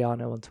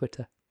Pompliano on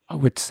Twitter. I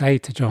would say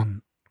to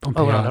John Pompliano...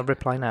 Oh, I'll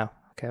reply now.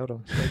 Okay, hold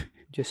on. So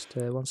just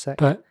 1 sec.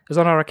 But it was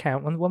on our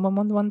account.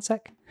 One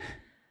sec.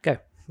 Go.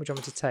 What do you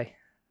want me to say?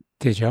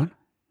 Dear John.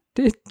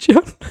 Dear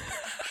John.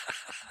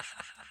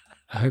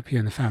 I hope you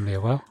and the family are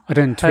well. I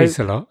don't tweet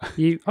a lot.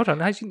 Hold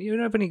on.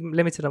 You're only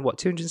limited on what?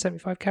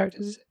 275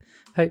 characters? Is it?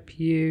 Hope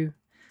you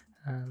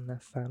and the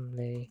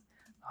family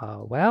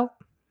are well.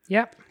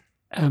 Yep.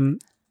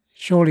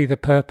 Surely the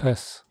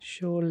purpose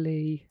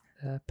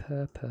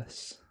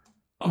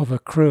of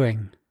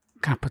accruing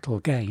capital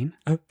gain.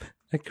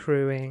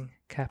 Accruing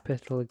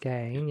capital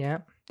gain, yeah.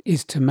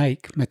 Is to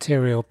make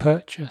material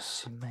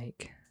purchase.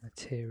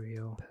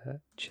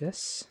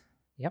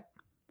 Yep.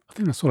 I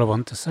think that's all I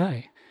want to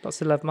say. What's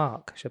the love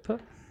mark? Should I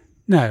put?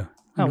 No.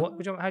 Oh, how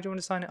do you want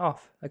to sign it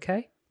off?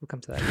 Okay. We'll come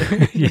to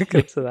that. We'll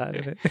come to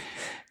that.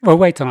 Well,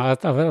 wait on. I'll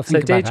think about that.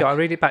 So, dear that. John, I'll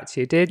read it back to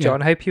you. Dear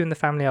John, hope you and the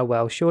family are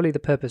well. Surely the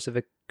purpose of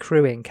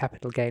accruing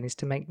capital gain is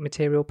to make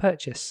material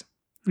purchase?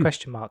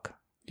 Question mark.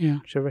 Yeah.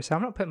 Should I say?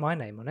 I'm not putting my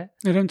name on it.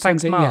 No, don't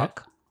Thanks, send it Mark.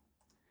 yet.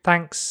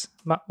 Thanks.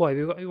 What,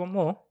 you want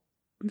more?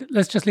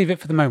 Let's just leave it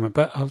for the moment,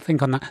 but I'll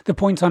think on that. The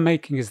point I'm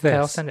making is this. Okay,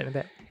 I'll send it in a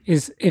bit.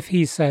 Is if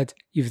he said,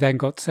 you've then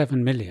got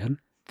 7 million,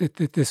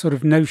 the sort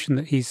of notion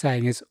that he's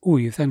saying is, oh,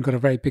 you've then got a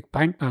very big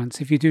bank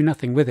balance. If you do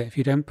nothing with it, if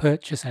you don't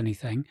purchase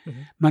anything,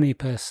 money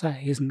per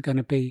se isn't going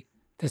to be,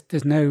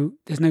 there's no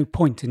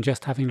point in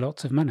just having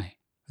lots of money.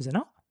 Is it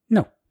not?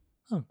 No.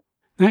 Oh.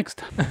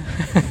 Next.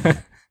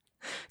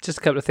 Just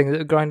a couple of things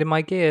that are grinding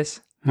my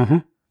gears.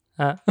 Is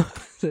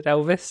it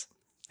Elvis?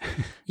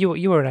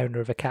 You are an owner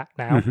of a cat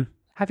now.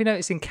 Have you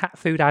noticed in cat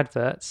food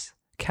adverts,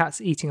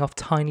 cats eating off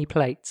tiny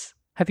plates?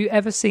 Have you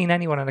ever seen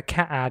anyone in a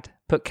cat ad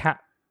put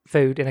cat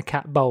food in a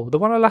cat bowl? The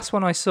last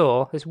one I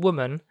saw, this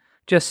woman,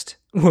 just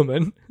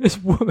happened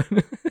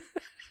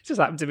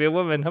to be a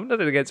woman. I'm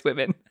nothing against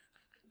women.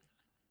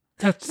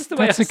 That's the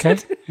way I okay.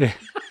 said it. Yeah.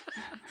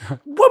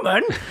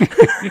 Woman!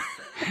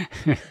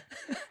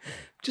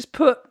 Just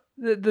put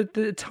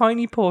the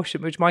tiny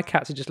portion, which my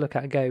cats would just look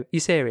at and go, you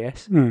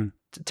serious? Mm.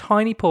 A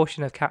tiny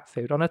portion of cat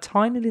food on a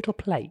tiny little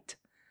plate.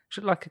 Which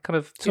looked like a kind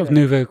of... Sort of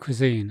nouveau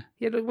cuisine.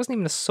 Yeah, it wasn't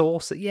even a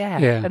sauce. Yeah.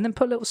 And then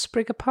put a little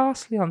sprig of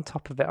parsley on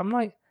top of it. I'm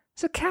like,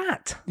 it's a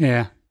cat.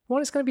 Yeah. One,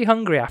 it's going to be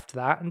hungry after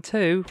that. And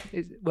two,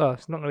 it's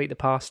not going to eat the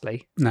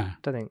parsley. No. I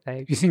don't think.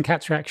 Have you seen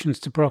cats' reactions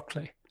to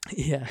broccoli?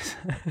 Yeah.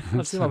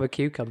 I've seen one with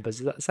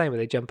cucumbers. Is that the same where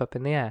they jump up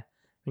in the air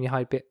when you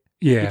hide it?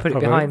 Yeah, you put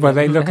probably. it behind Well,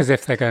 them. they look as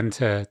if they're going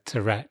to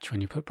retch when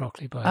you put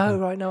broccoli by Oh,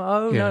 them. right. No,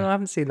 I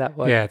haven't seen that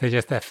one. Yeah,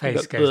 their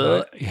face go,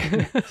 goes like...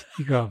 Yeah.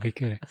 You can't be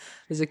kidding.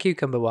 There's a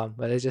cucumber one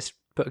where they just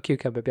put a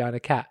cucumber behind a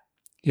cat.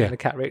 Yeah. And the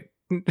cat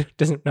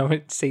doesn't know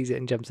it, sees it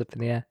and jumps up in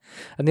the air.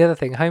 And the other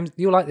thing,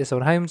 you'll like this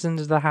one, Homes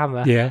Under the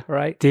Hammer. Yeah.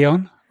 Right?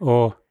 Dion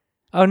or...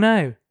 Oh,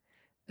 no.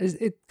 Because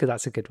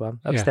that's a good one.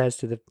 Upstairs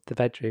to the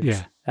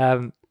bedrooms.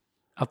 Yeah.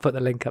 I'll put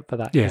the link up for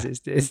that Yeah.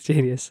 because it's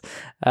genius.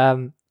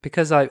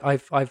 Because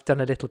I've done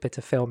a little bit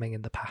of filming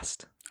in the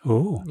past.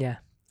 Oh. Yeah.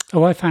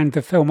 Oh, I found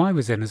the film I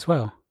was in as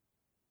well.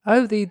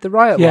 Oh, the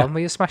riot Yeah. one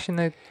where you're smashing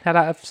the head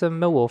out of some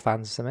Millwall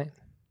fans or something?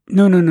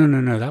 No.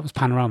 That was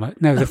Panorama.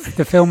 No,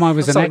 the film I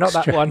was an Sorry, not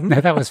extra. that one.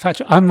 No, that was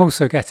factual. I'm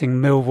also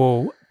getting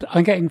Millwall.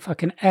 I'm getting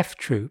fucking F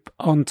Troop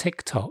on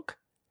TikTok.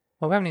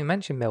 Well, we haven't even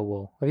mentioned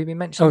Millwall. Have you been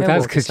mentioning Oh,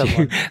 Millwall that's to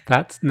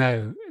because someone?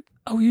 no.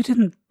 Oh, you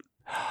didn't.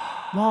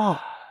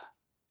 What?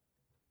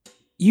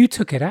 You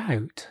took it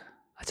out.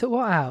 I took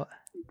what out?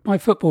 My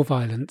football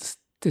violence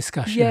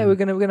discussion. Yeah, we're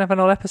gonna have an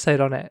whole episode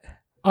on it.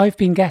 I've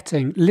been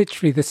getting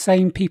literally the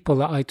same people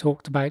that I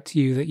talked about to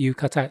you that you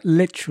cut out.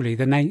 Literally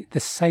the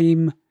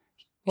same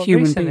What,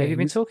 human recently? beings. Have you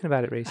been talking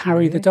about it recently?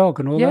 Harry the dog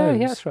and all yeah,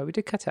 those. Yeah, that's right. We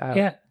did cut it out.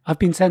 Yeah, I've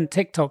been sent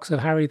TikToks of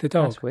Harry the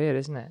dog. That's weird,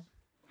 isn't it?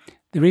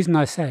 The reason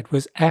I said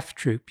was F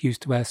Troop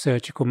used to wear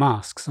surgical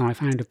masks, and I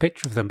found a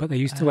picture of them, but they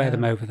used to wear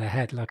them over their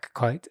head like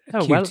quite a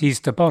cute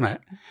Easter bonnet.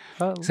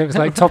 Well, So it was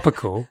like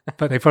topical,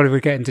 but they probably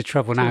would get into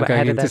trouble now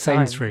going into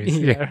Sainsbury's.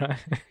 Yeah,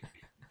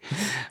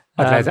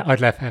 right.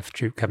 I'd let F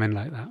Troop come in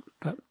like that.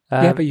 But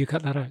but you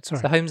cut that out.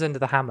 Sorry. So Homes Under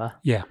the Hammer.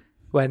 Yeah.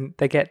 When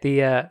they get the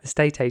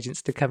estate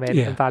agents to come in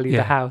and value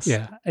the house.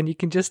 Yeah. And you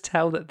can just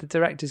tell that the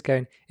director's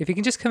going, if you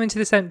can just come into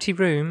this empty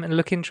room and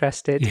look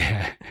interested.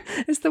 Yeah.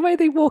 It's the way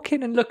they walk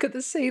in and look at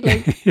the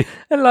ceiling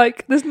and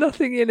like there's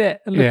nothing in it.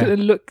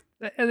 And look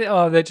and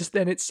they're just,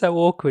 then it's so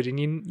awkward and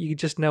you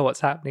just know what's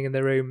happening in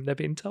the room. They're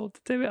being told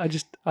to do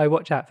it. I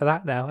watch out for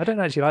that now. I don't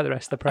actually like the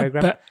rest of the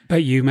programme.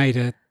 But you've made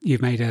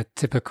a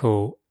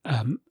typical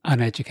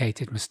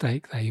uneducated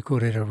mistake there. You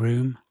called it a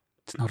room.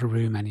 It's not a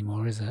room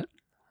anymore, is it?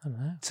 I don't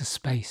know. It's a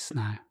space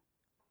now.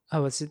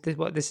 Oh, this is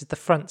the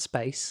front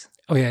space.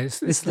 Oh yeah,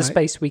 This is the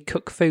space we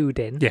cook food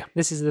in. Yeah.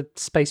 This is the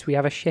space we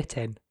have a shit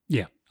in.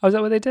 Yeah. Oh, is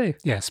that what they do?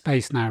 Yeah,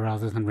 space now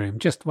rather than room.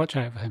 Just watch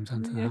out for Homes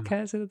Under the Hammer. Okay,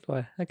 that's another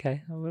way.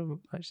 Okay.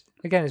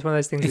 Again, it's one of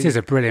those things. It is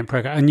a brilliant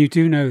program, and you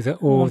do know that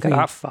all won't go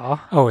that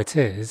far. Oh, it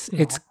is.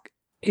 No.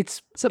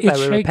 It's up there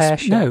with Repair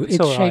Shop. No, It's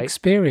it's all right.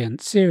 Shakespearean.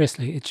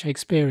 Seriously, it's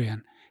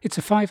Shakespearean. It's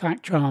a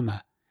 5-act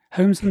drama.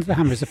 Homes Under the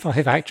Hammer is a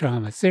 5-act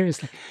drama.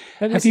 Seriously.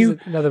 This is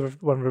another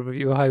one of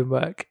your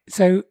homework.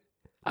 So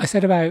I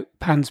said about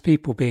Pan's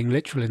people being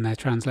literal in their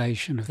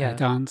translation of their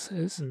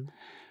dances. Mm.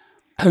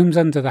 Homes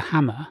Under the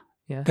Hammer,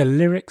 Yeah. the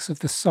lyrics of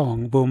the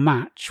song will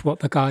match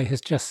what the guy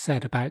has just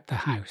said about the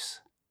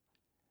house.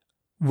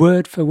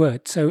 Word for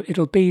word. So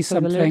it'll be So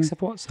something... the lyrics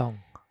of what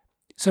song?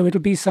 So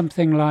it'll be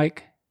something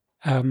like...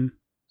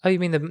 Oh, you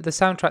mean the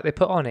soundtrack they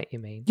put on it, you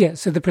mean? Yeah,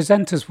 so the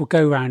presenters will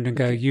go round and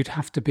go, you'd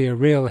have to be a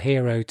real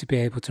hero to be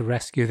able to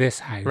rescue this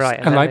house. Right.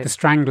 And like the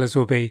Stranglers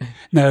will be,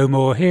 no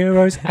more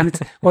heroes. And it's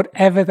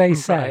whatever they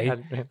say,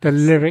 the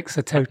lyrics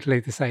are totally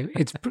the same.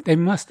 They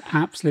must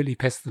absolutely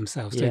piss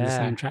themselves doing the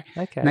soundtrack.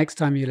 Okay. Next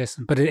time you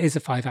listen. But it is a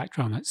 5-act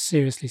drama.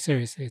 Seriously,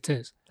 it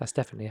is. That's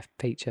definitely a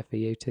feature for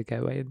you to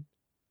go in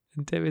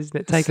and do, isn't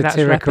it? Take an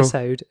actual Satirical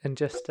episode and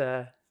just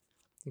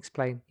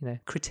explain,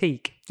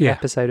 critique the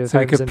episode of so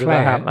Homes Under the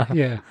Hammer.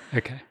 Yeah,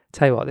 okay.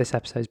 Tell you what, this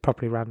episode's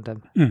properly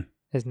random,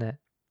 isn't it?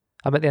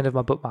 I'm at the end of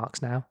my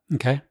bookmarks now.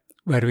 Okay.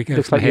 Where do we go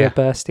Looks from like here? you're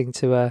bursting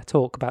to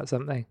talk about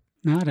something.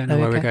 No, I don't know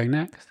where we're going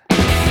next.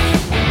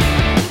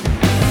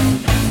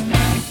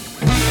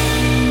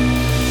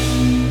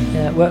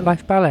 Yeah,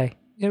 work-life ballet.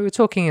 We were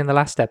talking in the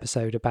last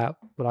episode about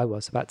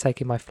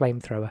taking my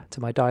flamethrower to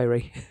my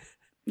diary.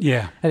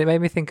 Yeah. And it made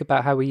me think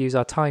about how we use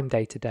our time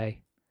day to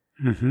day.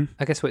 Mm-hmm.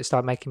 I guess what it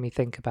started making me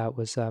think about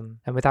was, and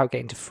without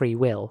getting to free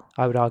will,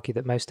 I would argue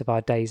that most of our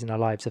days in our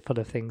lives are full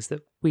of things that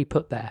we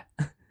put there.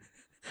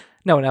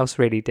 No one else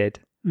really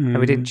did. And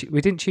we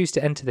didn't choose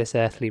to enter this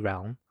earthly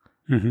realm.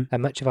 Mm-hmm.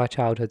 And much of our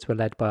childhoods were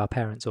led by our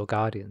parents or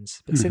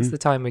guardians. But since the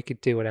time we could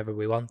do whatever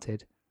we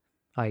wanted,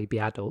 i.e. be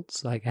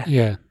adults, I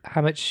guess,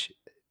 how much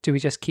do we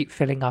just keep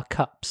filling our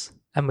cups?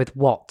 And with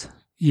what?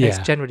 Yeah. It's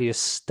generally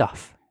just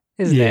stuff.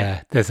 isn't it?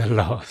 Yeah, there's a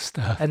lot of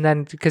stuff. And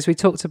then because we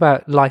talked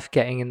about life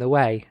getting in the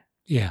way,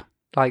 Yeah.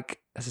 like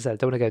as I said, I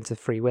don't want to go into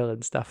free will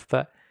and stuff,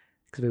 but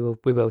because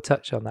we will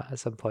touch on that at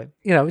some point.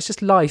 You know, it's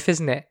just life,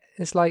 isn't it?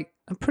 It's like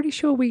I'm pretty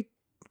sure we've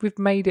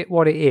made it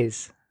what it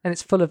is, and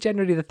it's full of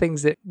generally the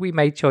things that we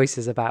made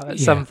choices about at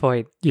some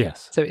point.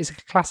 Yes. So it's a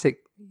classic.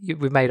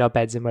 We've made our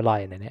beds and we're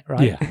lying in it,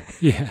 right? Yeah.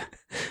 Yeah.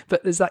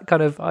 But there's that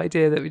kind of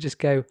idea that we just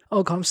go,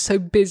 "Oh God, I'm so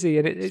busy,"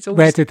 and it's almost,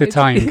 Where did the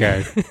time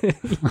go?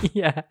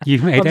 Yeah,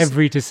 You made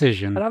every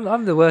decision. and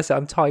I'm the worst.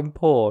 I'm time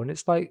poor, and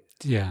it's like,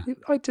 Yeah.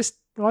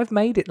 I've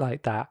made it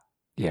like that.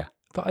 Yeah.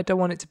 But I don't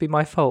want it to be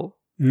my fault.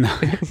 No.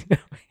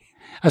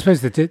 I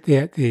suppose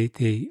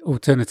the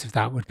alternative to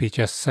that would be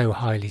just so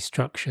highly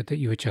structured that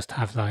you would just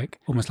have like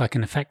almost like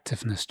an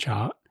effectiveness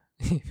chart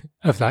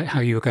of like how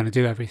you were going to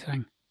do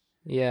everything.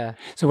 Yeah.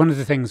 So one of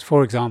the things,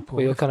 for example,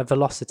 Well, your kind of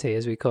velocity,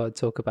 as we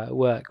talk about at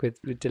work with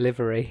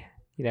delivery,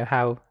 you know,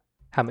 how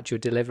much you're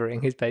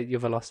delivering is your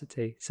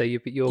velocity. So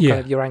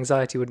your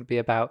anxiety wouldn't be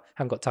about I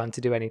haven't got time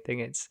to do anything.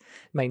 It's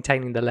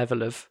maintaining the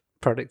level of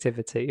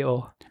productivity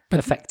or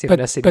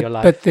effectiveness in your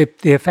life. But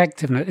the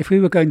effectiveness, if we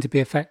were going to be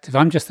effective,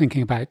 I'm just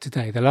thinking about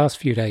today, the last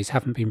few days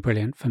haven't been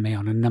brilliant for me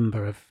on a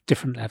number of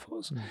different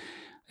levels,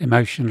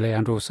 emotionally,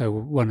 and also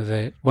one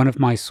of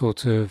my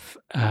sort of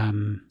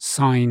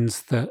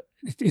signs that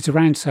it's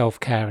around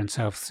self-care and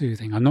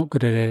self-soothing. I'm not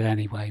good at it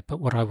anyway, but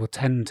what I will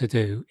tend to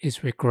do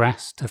is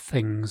regress to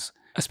things,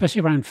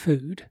 especially around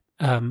food,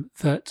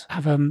 that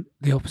have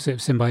the opposite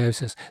of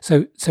symbiosis.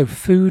 So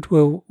food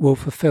will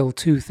fulfill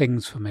two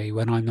things for me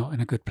when I'm not in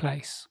a good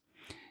place.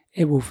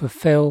 It will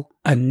fulfill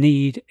a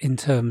need in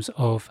terms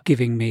of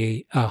giving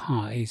me a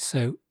high.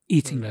 So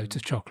eating loads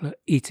of chocolate,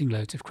 eating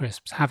loads of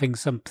crisps, having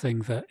something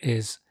that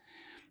is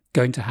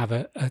going to have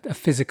a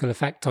physical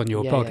effect on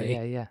your body.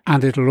 Yeah.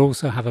 And it'll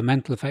also have a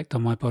mental effect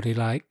on my body,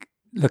 like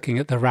looking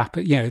at the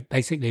wrapper,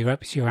 basically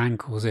wraps your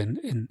ankles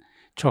in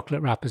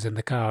chocolate wrappers in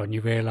the car, and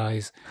you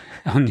realise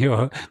on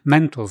your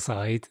mental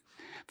side,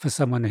 for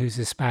someone who's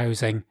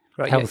espousing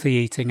healthy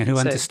eating and who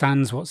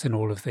understands what's in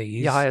all of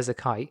these. You're high as a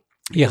kite.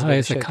 You're high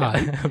as a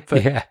kite.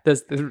 But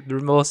there's the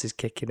remorse is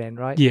kicking in,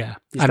 right? Yeah.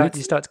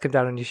 You start to come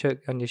down on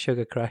your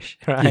sugar crush,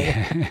 right?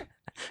 Yeah.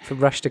 From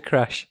rush to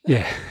crush.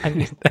 Yeah.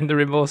 And then the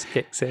remorse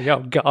kicks in.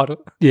 Oh God.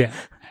 Yeah.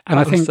 And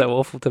I'm so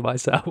awful to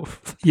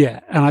myself. Yeah.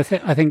 And I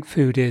think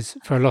food is,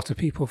 for a lot of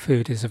people,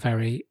 food is a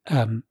very,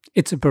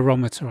 it's a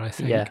barometer, I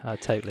think. Yeah,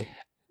 totally.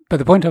 But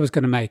the point I was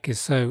going to make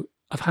is, so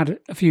I've had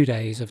a few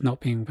days of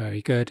not being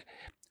very good.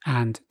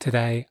 And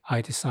today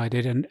I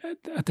decided, and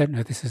I don't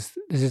know, this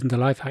isn't a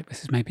life hack,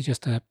 this is maybe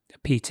just a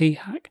PT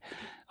hack.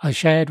 I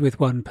shared with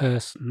one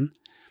person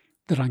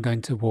that I'm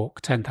going to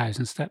walk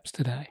 10,000 steps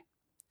today.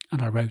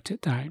 And I wrote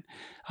it down.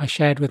 I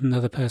shared with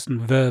another person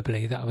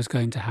verbally that I was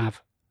going to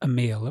have a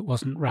meal that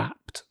wasn't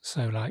wrapped.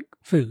 So like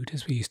food,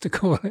 as we used to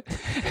call it.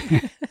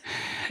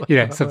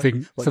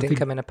 Something. Didn't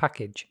come in a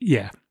package?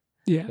 Yeah.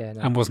 No.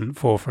 And wasn't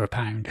 $4 for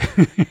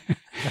 £1.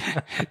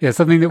 Yeah,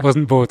 something that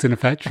wasn't bought in a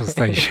petrol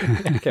station.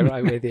 Okay, right,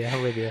 I'm with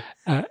you.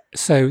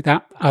 So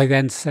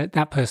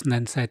that person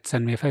then said,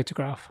 send me a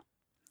photograph.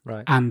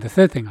 Right. And the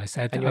third thing I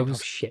said, and I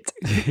was shit.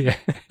 Yeah.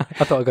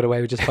 I thought I got away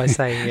with just by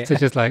saying it. So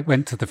just like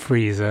went to the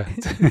freezer.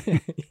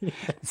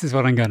 This is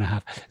what I'm going to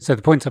have. So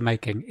the point I'm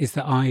making is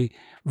that I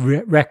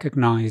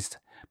recognised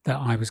that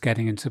I was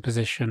getting into a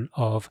position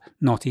of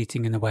not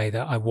eating in the way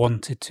that I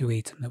wanted to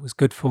eat and that was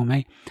good for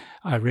me.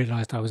 I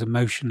realised I was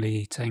emotionally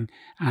eating,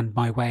 and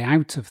my way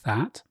out of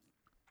that,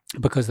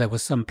 because there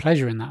was some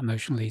pleasure in that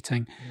emotional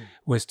eating,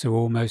 was to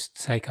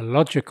almost take a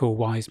logical,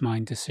 wise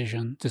mind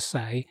decision to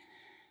say,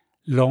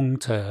 long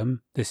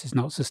term, this is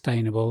not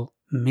sustainable.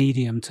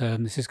 Medium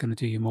term, this is going to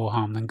do you more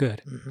harm than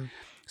good. Mm-hmm.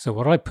 So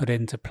what I put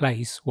into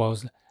place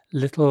was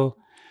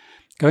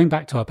going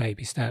back to our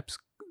baby steps,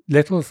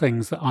 little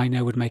things that I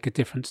know would make a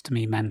difference to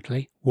me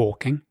mentally.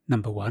 Walking,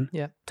 number one,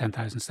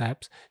 10,000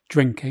 steps.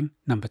 Drinking,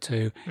 number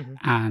two. Mm-hmm.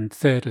 And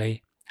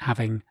thirdly,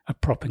 having a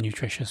proper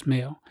nutritious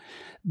meal.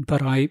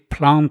 But I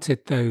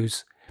planted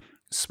those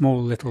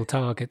small little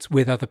targets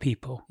with other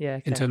people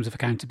in terms of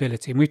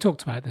accountability. And we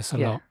talked about this a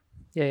lot.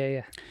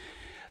 Yeah.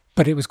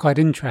 But it was quite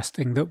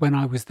interesting that when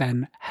I was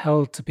then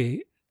held to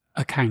be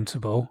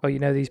accountable... Oh,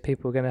 these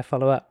people are going to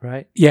follow up,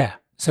 right? Yeah.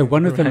 So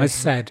one of them has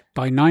said,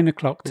 by 9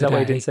 o'clock today... Is that why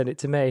you didn't send it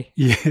to me?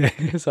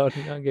 Yeah. So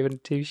I'm giving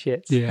 2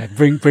 shits. Yeah,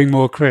 bring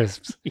more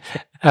crisps.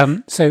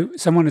 So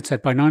someone had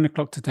said, by 9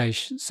 o'clock today,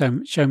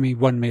 show me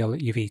one meal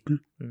that you've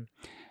eaten. Mm.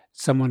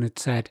 Someone had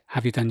said,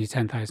 have you done your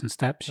 10,000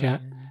 steps yet?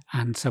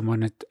 And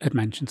someone had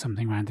mentioned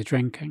something around the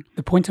drinking.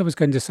 The point I was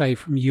going to say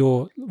from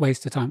your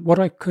waste of time, what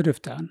I could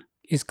have done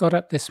is got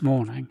up this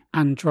morning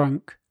and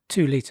drunk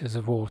 2 litres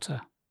of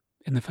water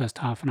in the first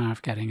half an hour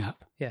of getting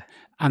up. Yeah.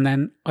 And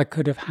then I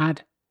could have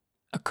had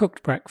a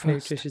cooked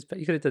breakfast. Nutritious, but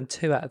you could have done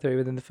 2 out of 3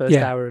 within the first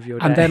hour of your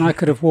day. And then I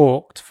could have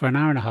walked for an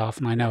hour and a half,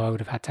 and I know I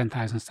would have had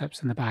 10,000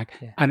 steps in the bag,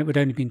 and it would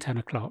only been 10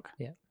 o'clock.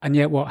 Yeah. And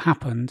yet what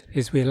happened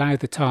is we allowed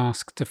the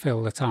task to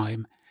fill the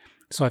time.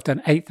 So I've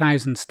done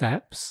 8,000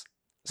 steps.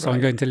 So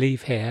I'm going to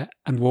leave here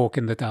and walk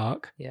in the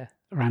dark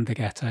around the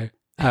ghetto.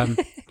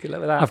 Good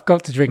luck with that. I've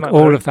got to drink You might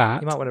all wanna- of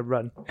that. You might want to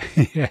run.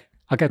 Yeah,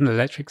 I'll get an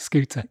electric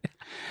scooter.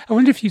 I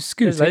wonder if you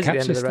scoot, There's it loads at the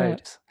end catches of the road.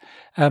 steps.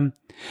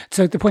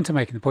 So the point I'm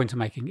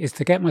making is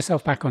to get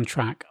myself back on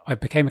track. I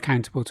became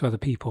accountable to other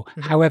people.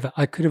 Mm-hmm. However,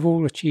 I could have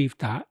all achieved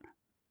that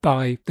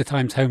by the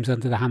time Homes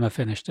Under the Hammer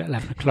finished at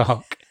 11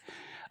 o'clock.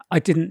 I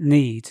didn't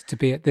need to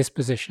be at this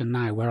position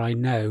now where I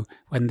know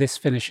when this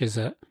finishes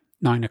at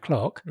 9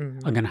 o'clock, I'm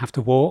going to have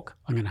to walk,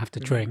 I'm going to have to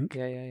drink.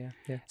 Yeah.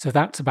 So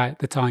that's about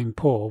the time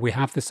poor. We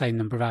have the same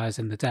number of hours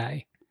in the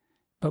day,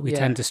 but we Yeah.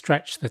 tend to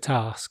stretch the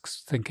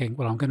tasks thinking,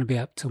 well, I'm going to be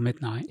up till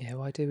midnight. Yeah,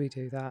 why do we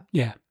do that?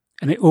 Yeah.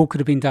 And it all could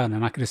have been done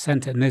and I could have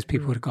sent it and those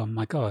people would have gone,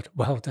 my God,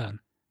 well done.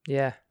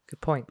 Yeah, good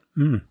point.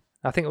 Mm.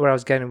 I think where I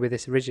was going with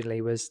this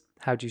originally was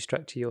how do you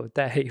structure your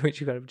day,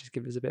 which you've got to just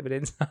give us a bit of an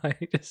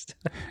insight. Just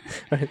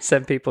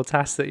send people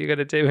tasks that you're going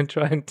to do and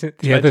try and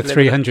The other deliver.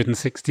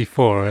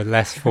 364 are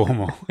less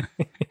formal.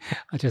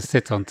 I just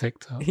sit on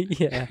TikTok.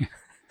 Yeah.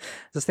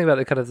 Just think about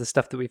the kind of the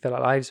stuff that we fill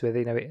our lives with,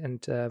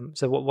 and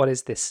so what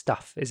is this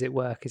stuff? Is it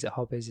work? Is it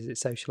hobbies? Is it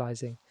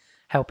socializing?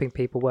 Helping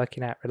people,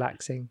 working out,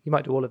 relaxing? You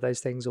might do all of those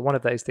things, or one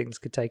of those things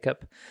could take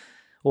up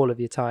all of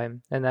your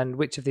time. And then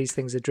which of these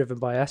things are driven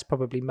by us?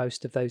 Probably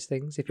most of those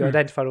things. If you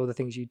identify all the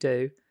things you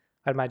do,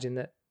 I'd imagine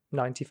that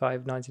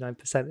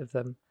 99% of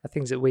them are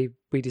things that we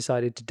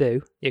decided to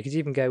do. Yeah, because you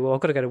even go, well, I've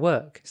got to go to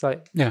work. It's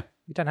like, Yeah.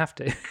 you don't have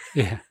to,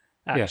 Yeah.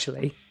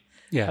 actually.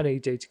 Yeah. I know you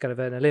do to kind of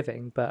earn a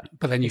living, but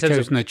Then you've in terms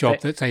of chosen a job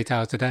that's 8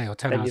 hours a day or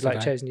 10 then hours you'd a like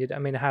day. chosen. I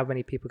mean, how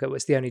many people go, well,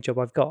 it's the only job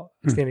I've got.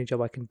 It's the only job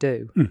I can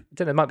do. I don't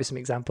know, there might be some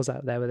examples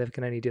out there where they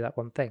can only do that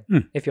one thing.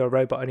 If you're a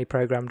robot only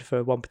programmed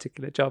for one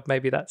particular job,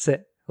 maybe that's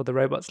it. Or the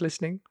robot's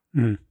listening.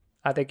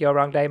 I think you're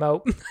wrong,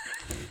 Damo.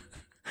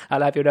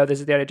 I'll have you know this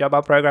is the only job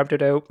I'm programmed to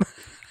do.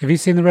 Have you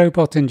seen the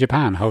robot in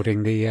Japan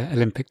holding the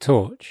Olympic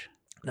torch?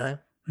 No.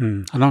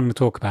 I'm not going to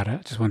talk about it.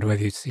 I just wonder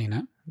whether you've seen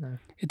it. No.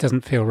 It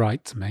doesn't feel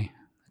right to me.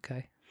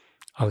 Okay.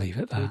 I'll leave it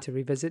Do you there. need to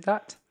revisit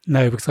that?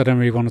 No, because I don't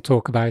really want to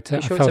talk about it. Are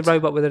you sure it's a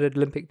robot with an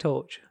Olympic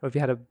torch? Or have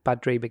you had a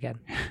bad dream again?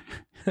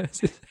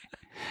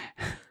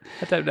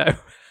 I don't know.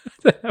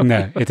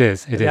 No, it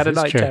is. It You is. had a It's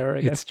night true. terror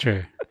again. It's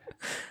true.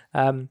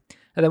 And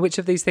then which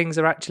of these things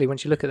are actually,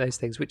 once you look at those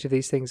things, which of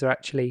these things are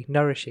actually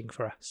nourishing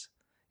for us?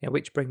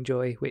 Which bring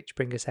joy, which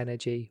bring us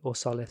energy or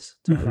solace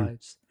to our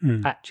lives?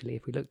 Actually,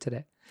 if we looked at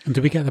it. And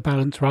do we get the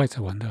balance right,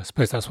 I wonder? I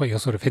suppose that's what you're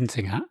sort of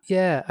hinting at.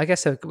 Yeah, I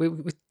guess so. We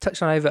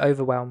touched on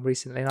overwhelm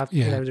recently, and I've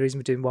Yeah. the reason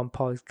we're doing one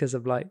pod is because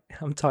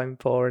I'm time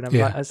poor, and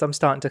Yeah. as I'm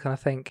starting to kind of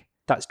think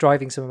that's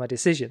driving some of my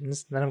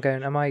decisions. And then I'm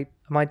going, am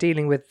I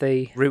dealing with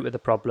the root of the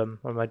problem,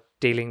 or am I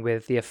dealing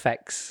with the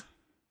effects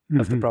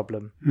of the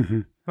problem?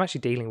 I'm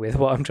actually dealing with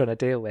what I'm trying to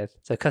deal with.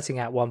 So cutting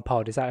out one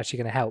pod, is that actually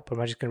going to help, or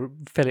am I just going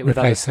to fill it with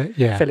Replace other it.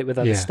 Yeah. fill it with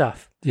other Yeah.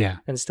 stuff, Yeah.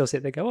 and still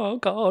sit there and go, oh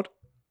God.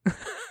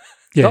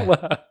 Yeah. Not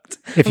worked.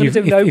 If I'm you've,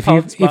 gonna do no if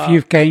pods,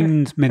 you've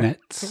gained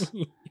minutes,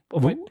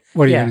 what are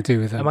you Yeah. going to do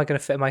with them?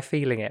 Am I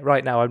feeling it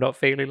right now? I'm not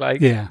feeling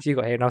like Yeah. you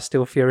got here, and I was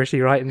still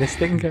furiously writing this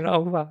thing. Going,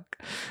 oh fuck!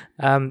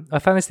 I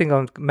found this thing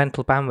on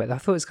mental bandwidth. I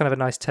thought it was kind of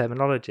a nice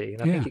terminology,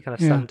 and I think Yeah, it kind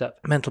of yeah. summed up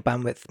mental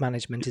bandwidth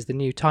management is the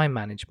new time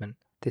management.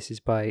 This is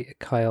by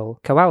Kyle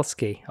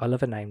Kowalski. I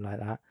love a name like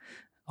that.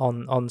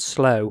 On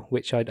Slow,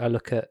 which I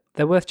look at.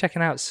 They're worth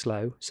checking out.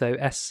 Slow, so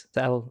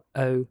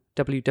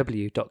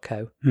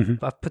sloww.co.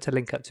 I've put a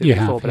link up to it You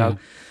before, have, but yeah. I'll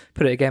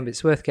put it again. But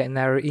it's worth getting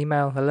their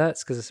email alerts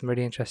because there's some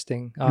really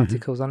interesting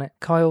articles on it.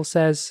 Kyle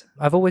says,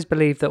 I've always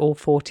believed that all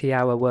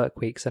 40-hour work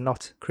weeks are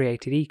not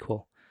created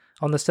equal.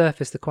 On the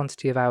surface, the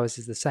quantity of hours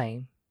is the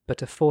same,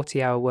 but a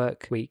 40-hour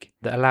work week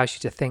that allows you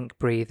to think,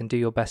 breathe, and do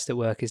your best at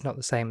work is not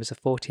the same as a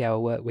 40-hour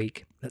work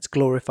week that's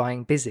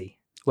glorifying busy,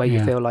 where you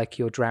Yeah. feel like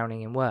you're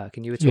drowning in work.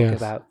 And you were talking Yes.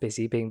 about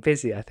busy being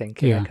busy, I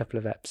think, Yeah. a couple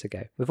of eps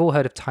ago. We've all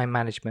heard of time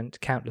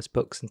management. Countless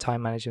books and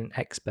time management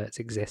experts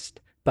exist.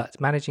 But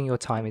managing your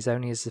time is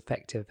only as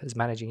effective as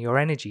managing your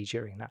energy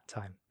during that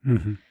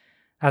time.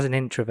 As an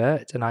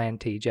introvert, an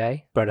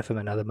INTJ, brother from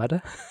another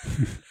mother,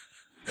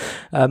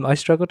 I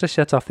struggle to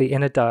shut off the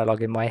inner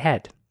dialogue in my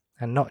head.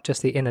 And not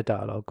just the inner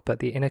dialogue, but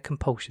the inner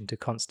compulsion to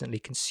constantly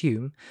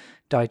consume,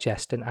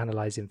 digest, and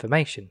analyze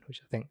information,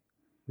 which I think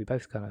we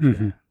both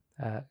kind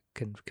of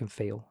can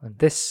feel. And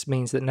this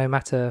means that no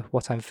matter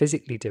what I'm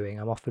physically doing,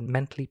 I'm often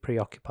mentally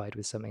preoccupied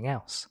with something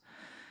else.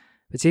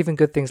 But even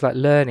good things like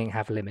learning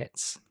have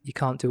limits. You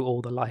can't do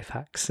all the life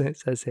hacks, it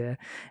says here.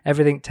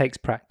 Everything takes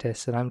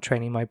practice, and I'm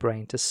training my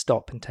brain to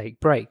stop and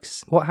take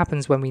breaks. What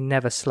happens when we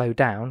never slow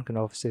down? And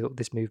obviously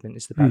this movement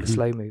is about the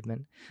slow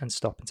movement, and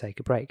stop and take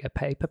a break. A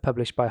paper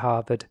published by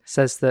Harvard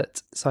says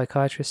that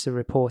psychiatrists are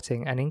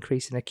reporting an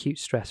increase in acute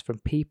stress from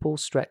people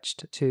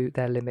stretched to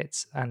their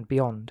limits and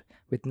beyond,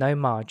 with no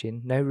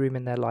margin, no room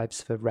in their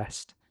lives for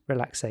rest,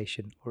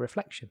 relaxation, or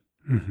reflection.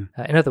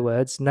 In other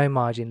words, no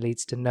margin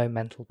leads to no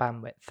mental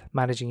bandwidth.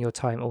 Managing your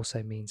time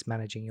also means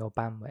managing your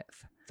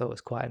bandwidth. thought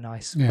was quite a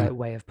nice Yeah.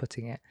 way of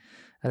putting it.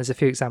 And there's a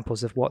few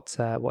examples of what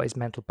is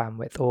mental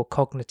bandwidth or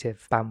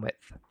cognitive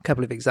bandwidth. A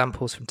couple of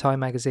examples from Time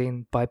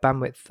magazine. By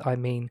bandwidth, I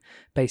mean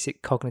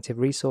basic cognitive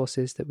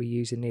resources that we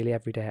use in nearly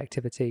everyday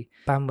activity.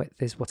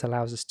 Bandwidth is what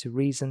allows us to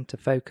reason, to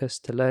focus,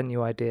 to learn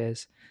new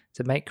ideas,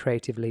 to make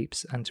creative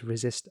leaps, and to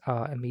resist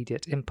our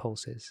immediate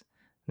impulses.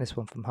 And this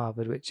one from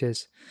Harvard, which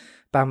is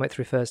bandwidth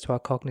refers to our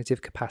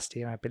cognitive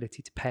capacity and our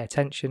ability to pay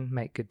attention,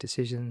 make good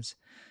decisions,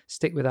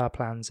 stick with our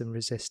plans, and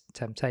resist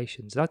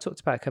temptations. And I talked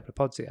about a couple of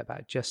pods ago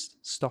about just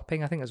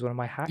stopping. I think it was one of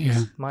my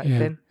hacks, might have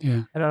been.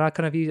 Yeah. And I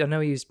kind of used, I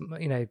know I used,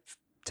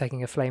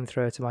 taking a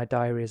flamethrower to my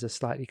diary as a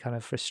slightly kind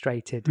of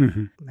frustrated,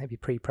 maybe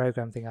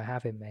pre-programmed thing I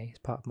have in me as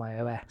part of my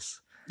OS.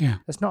 Yeah.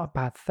 That's not a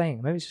bad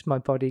thing. Maybe it's just my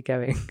body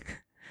going...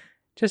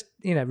 Just,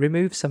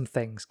 remove some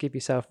things, give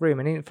yourself room.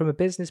 And even from a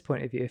business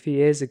point of view, a few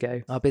years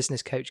ago, our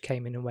business coach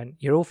came in and went,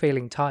 "You're all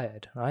feeling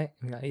tired, right?"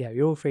 I'm like, "Yeah,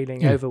 you're all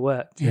feeling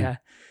overworked. Yeah.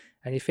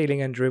 And you're feeling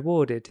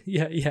underrewarded."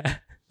 Yeah.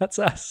 That's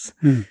us.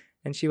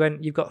 And she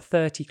went, "You've got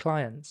 30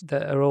 clients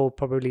that are all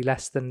probably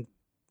less than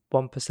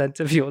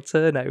 1% of your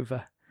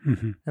turnover."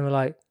 And we're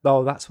like,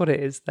 "Oh, that's what it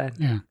is then."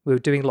 Yeah. We were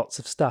doing lots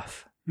of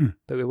stuff.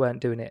 But we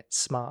weren't doing it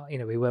smart.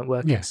 We weren't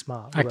working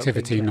smart.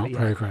 Activity, not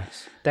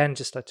progress. Then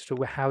just like,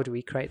 how do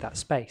we create that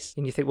space?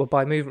 And you think, well,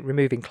 by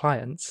removing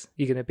clients,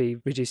 you're going to be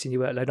reducing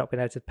your workload, not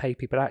being able to pay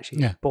people.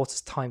 Actually, it bought us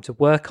time to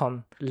work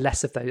on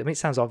less of those. I mean, it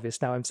sounds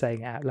obvious now I'm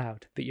saying it out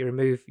loud, but you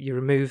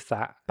remove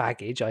that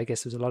baggage. I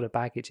guess there's a lot of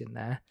baggage in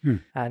there,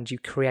 and you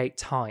create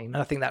time. And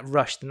I think that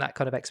rushed and that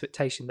kind of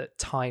expectation that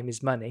time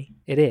is money,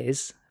 it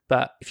is.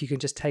 But if you can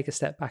just take a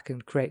step back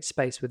and create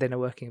space within a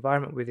working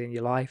environment, within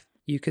your life,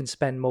 you can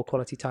spend more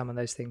quality time on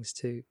those things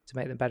to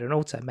make them better and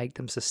also make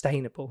them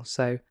sustainable.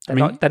 So they're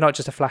not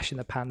just a flash in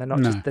the pan.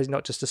 There's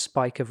not just a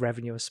spike of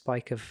revenue, a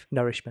spike of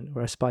nourishment,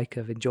 or a spike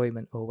of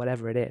enjoyment, or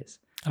whatever it is.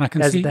 And I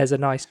can see there's a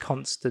nice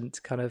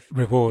constant kind of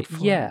reward for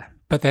it.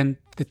 But then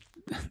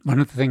one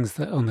of the things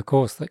that on the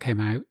course that came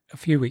out a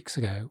few weeks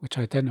ago, which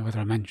I don't know whether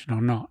I mentioned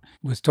or not,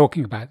 was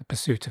talking about the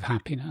pursuit of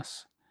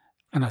happiness.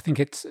 And I think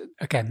it's,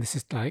 again, this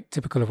is like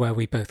typical of where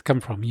we both come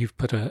from. You've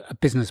put a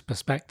business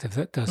perspective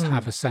that does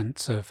have a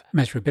sense of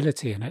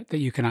measurability in it, that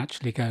you can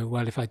actually go,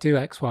 well, if I do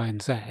X, Y, and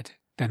Z,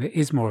 then it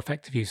is more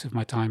effective use of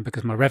my time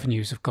because my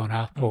revenues have gone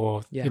up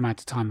or the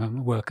amount of time my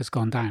work has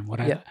gone down,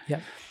 whatever.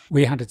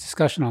 We had a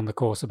discussion on the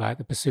course about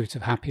the pursuit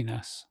of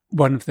happiness.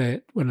 One of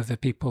the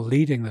people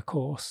leading the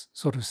course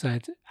sort of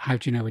said, "How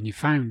do you know when you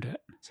found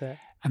it?"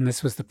 And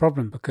this was the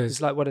problem because...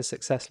 It's like, what does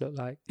success look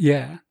like?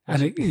 Yeah.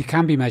 And it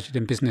can be measured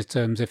in business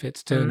terms if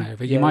it's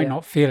turnover. You might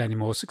not feel any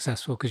more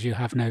successful because you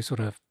have no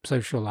sort of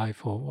social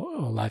life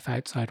or life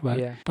outside work.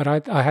 Yeah.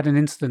 But I had an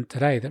incident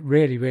today that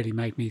really, really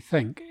made me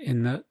think,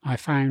 in that I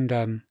found,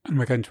 and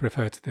we're going to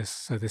refer to this,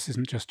 so this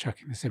isn't just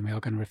chucking this in, we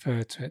are going to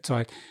refer to it.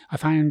 So I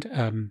found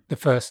the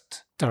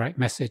first direct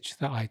message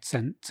that I'd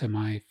sent to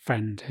my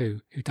friend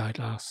who died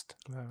last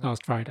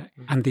Friday.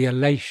 And the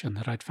elation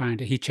that I'd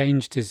found it. He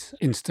changed his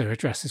Insta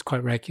addresses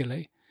quite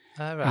regularly.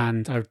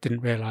 And I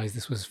didn't realise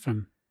this was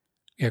from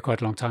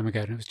quite a long time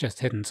ago, and it was just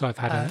hidden. So I've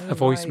had a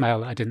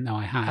voicemail that I didn't know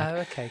I had. Oh,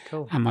 okay,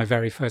 cool. And my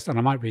very first, and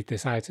I might read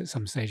this out at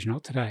some stage,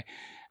 not today.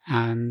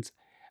 And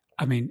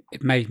I mean,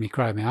 it made me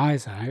cry my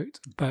eyes out,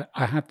 but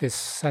I had this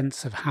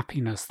sense of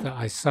happiness that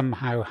I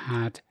somehow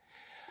had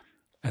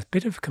a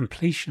bit of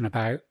completion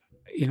about,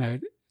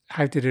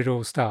 how did it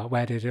all start?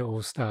 Where did it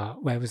all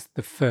start? Where was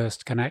the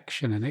first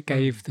connection? And it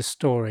gave the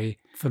story,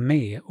 for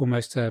me,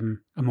 almost a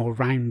more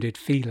rounded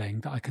feeling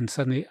that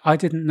I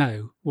didn't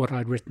know what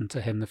I'd written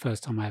to him the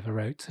first time I ever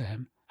wrote to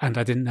him. And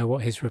I didn't know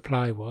what his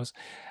reply was.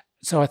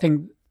 So I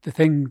think the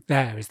thing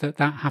there is that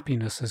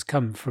happiness has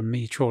come from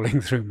me trawling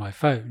through my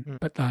phone.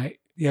 But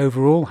the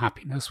overall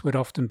happiness would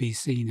often be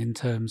seen in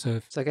terms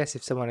of... So I guess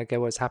if someone would go,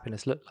 what does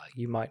happiness look like?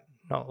 You might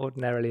not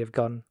ordinarily have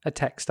gone, a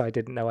text I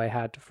didn't know I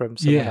had from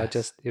someone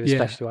it was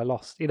special I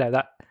lost.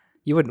 That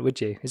you wouldn't,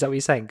 would you? Is that what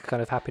you're saying?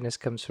 Kind of happiness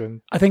comes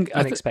from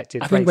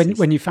unexpected places. I think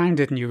when you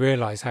found it and you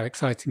realise how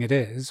exciting it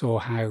is,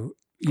 or how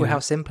how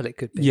simple it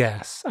could be.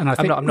 Yes, and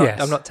I'm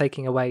not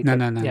taking away.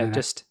 No.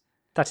 Just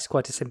that is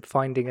quite a simple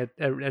finding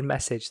a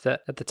message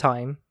that at the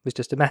time was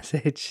just a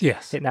message.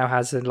 Yes, it now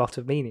has a lot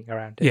of meaning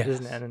around it,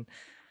 doesn't it?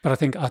 But I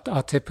think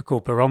our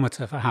typical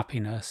barometer for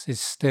happiness is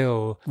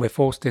still, we're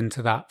forced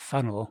into that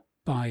funnel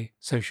by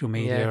social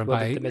media and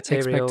by the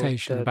material,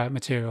 expectation about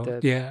material,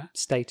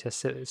 status,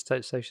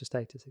 social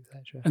status,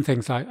 etc. And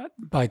things like,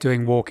 by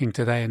doing walking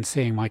today and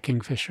seeing my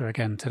kingfisher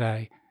again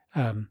today.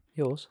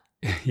 Yours?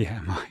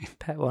 Yeah, mine.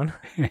 Pet one.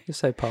 You're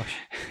so posh.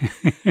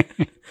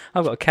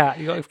 I've got a cat,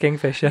 you've got a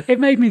kingfisher. It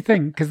made me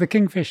think, because the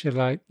kingfisher,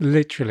 like,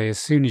 literally, as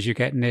soon as you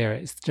get near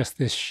it, it's just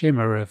this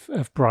shimmer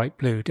of bright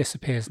blue,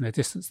 disappears in the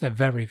distance. They're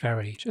very,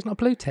 very... It's not a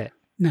blue tit?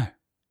 No.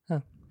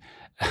 Oh.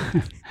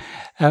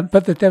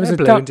 But there was a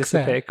duck and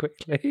disappear there.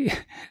 Quickly.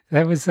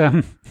 There was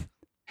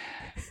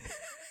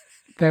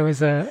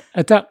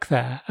a duck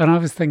there, and I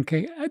was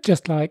thinking,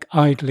 just like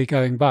idly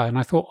going by, and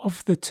I thought,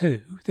 of the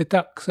two, the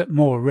duck's at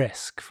more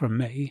risk from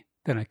me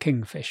than a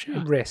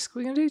kingfisher. Risk? What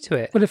are you going to do to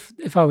it? Well,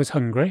 if I was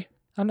hungry,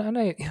 I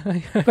know.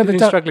 But I've been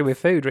struggling with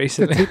food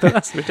recently, but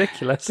that's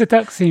ridiculous. The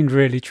duck seemed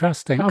really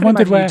trusting. I I can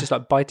wondered imagine where... you just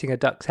like biting a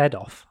duck's head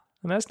off.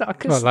 I mean, that's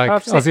not... Well, like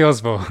Ozzy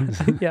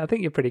Osbourne. Yeah, I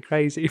think you're pretty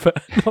crazy,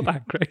 but not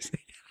that crazy.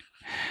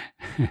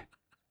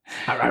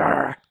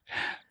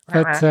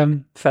 But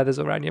feathers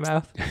all around your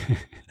mouth.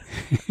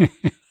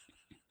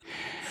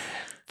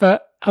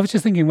 But I was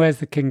just thinking, where's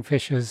the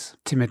kingfisher's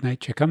timid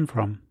nature come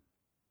from?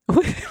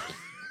 I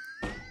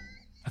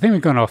think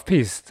we've gone off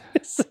piste.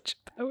 You're such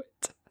a poet.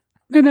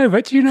 No,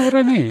 but do you know what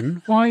I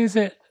mean? Why is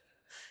it?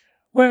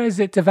 Where is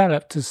it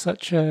developed as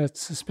such a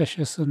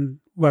suspicious and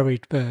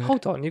worried bird?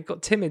 Hold on, you've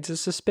got timid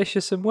as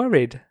suspicious and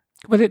worried.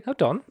 Well,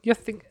 Hold on, you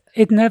think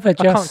it never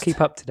just... I can't keep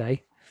up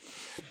today.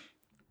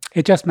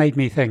 It just made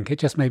me think.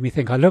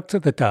 I looked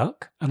at the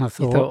duck and I You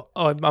thought, thought,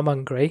 oh, I'm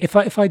hungry. if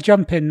I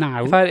jump in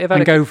now If I had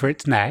and a- go for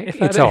its neck,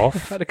 it's off.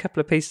 If I had a couple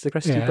of pieces of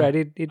crusty Yeah. bread,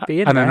 he'd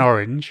be in And there. an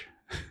orange.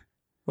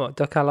 What,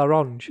 duck à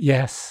l'orange?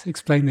 Yes,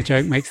 explain the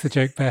joke makes the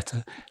joke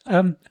better.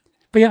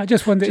 But yeah, I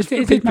just wondered. Just It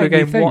did people are make me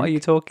going, think. what are you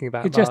talking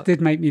about? It just Mark? did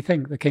make me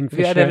think. The Have you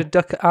kingfisher. had a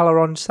duck à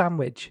l'orange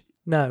sandwich?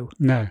 No.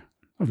 No,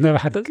 I've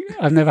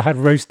never had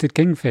roasted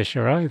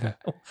kingfisher either.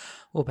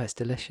 Oh, that's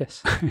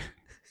delicious.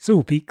 It's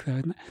all beak though,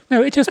 isn't it?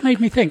 No, it just made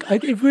me think.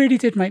 It really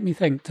did make me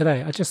think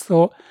today. I just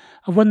thought,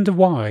 I wonder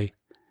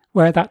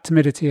where that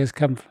timidity has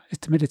come from. Is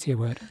timidity a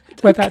word?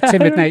 Where that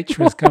timid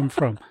nature has come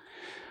from.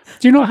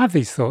 Do you not have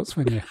these thoughts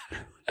when you...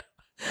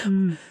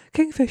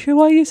 Kingfisher,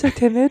 why are you so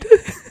timid?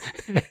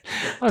 I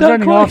was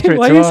running after it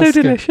why to are you ask so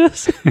it.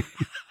 delicious?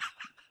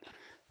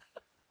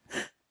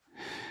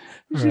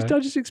 Right. I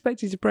just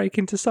expect you to break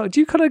into song.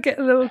 Do you kind of get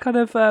a little kind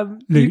of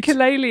Lute.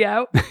 ukulele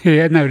out?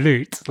 Yeah, no,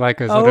 lute,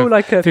 like a sort of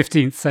like a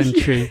 15th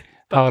century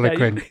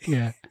harlequin.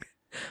 yeah.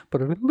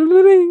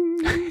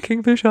 Yeah.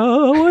 Kingfisher,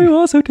 why you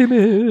are so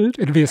timid?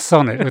 It'd be a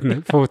sonnet, wouldn't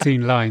it?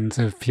 14 lines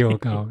of pure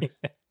gold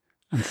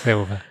and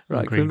silver. Right,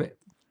 and green.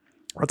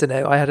 I don't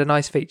know. I had a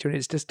nice feature and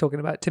it's just talking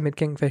about timid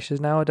kingfishers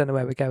now. I don't know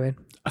where we're going.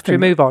 I Should we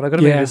think move on? I've got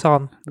to move yeah. this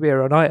on. We'll be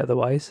here all night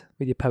otherwise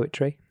with your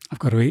poetry. I've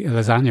got to eat a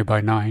lasagna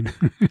by 9.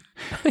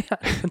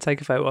 And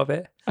take a photo of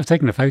it. I've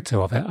taken a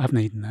photo of it. I haven't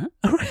eaten it.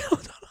 All right,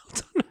 hold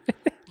on a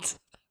minute.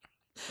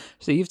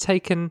 So you've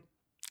taken...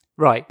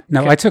 Right.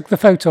 No, okay. I took the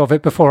photo of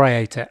it before I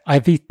ate it.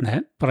 I've eaten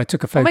it, but I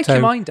took a photo. Make your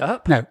mind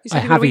up. No, You I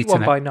said you have were eat eaten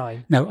one it. by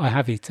 9. No, I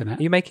have eaten it.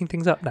 Are you making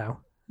things up now?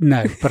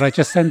 No, but I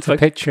just sent a Like-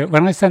 picture.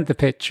 When I sent the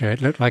picture,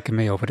 it looked like a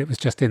meal, but it was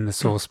just in the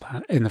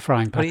saucepan, in the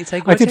frying Why don't pan. you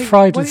take- I did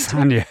fried why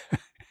don't you take-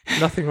 lasagna.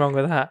 Nothing wrong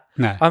with that.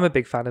 No. I'm a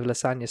big fan of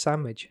lasagna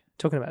sandwich.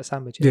 Talking about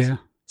sandwiches. Yeah.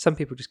 Some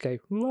people just go,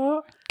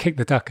 what? Kick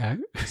the duck out.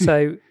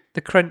 So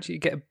the crunch, you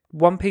get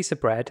one piece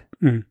of bread.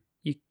 Mm.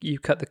 You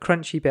cut the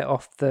crunchy bit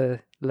off the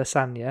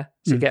lasagna.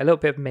 So you get a little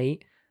bit of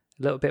meat,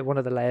 a little bit of one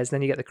of the layers.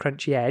 Then you get the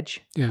crunchy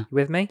edge. Yeah. You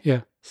with me?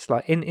 Yeah.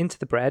 Slide into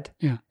the bread.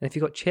 Yeah. And if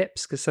you've got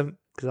chips, because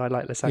I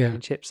like lasagna Yeah.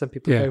 and chips, some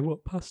people Yeah. go,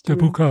 what pasta?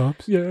 Double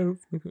carbs.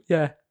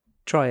 Yeah.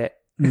 Try it.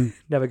 Mm.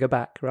 Never go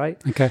back,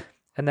 right? Okay.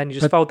 And then you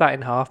just But- fold that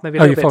in half. Maybe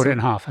a Oh, little you bit fold it in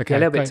half. Okay. Yeah,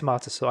 a little bit great. of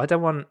tomato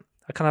sauce.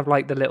 I kind of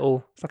like the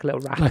little, it's like a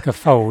little wrap. Like a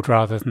fold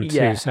rather than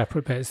Yeah. two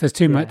separate bits. There's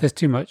too much. Yeah. There's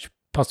too much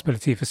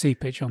possibility for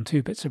seepage on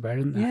 2 bits of bread,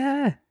 isn't there?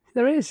 Yeah,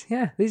 there is.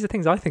 Yeah, these are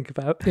things I think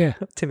about. Yeah.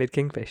 Timid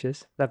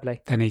kingfishers.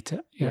 Lovely. Then eat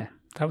it. Yeah. Yeah.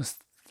 That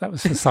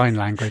was for sign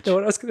language. No,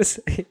 what I was going to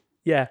say,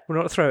 yeah,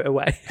 we'll not throw it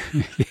away.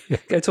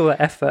 Go to all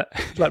that effort,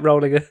 like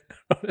rolling a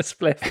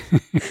spliff.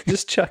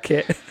 Just chuck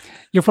it.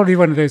 You're probably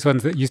one of those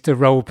ones that used to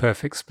roll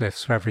perfect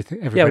spliffs for everybody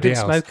Yeah, we didn't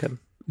else. smoke them.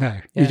 No,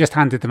 Yeah. you just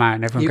handed them out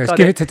and everyone You goes, got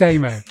give it. it to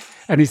Damo.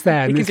 And he's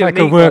there and can it's do like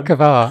an a neat work one.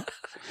 of art.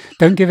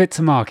 Don't give it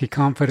to Mark. He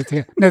can't put it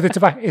together. No, the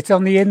tobacco, it's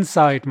on the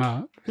inside,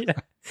 Mark. Yeah.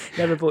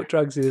 Never bought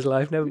drugs in his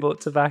life, never bought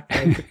tobacco,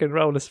 freaking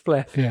roll a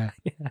spliff. Yeah.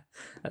 Yeah,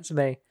 that's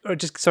me. Or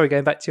just, sorry,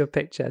 going back to your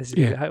picture. This is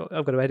Yeah.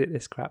 I've got to edit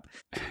this crap.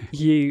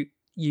 You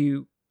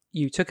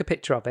took a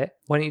picture of it.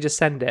 Why don't you just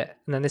send it?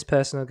 And then this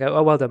person will go,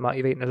 oh, well done, Mark,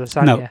 you've eaten a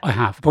lasagna. No, I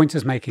have. The point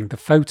is making the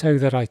photo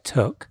that I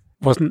took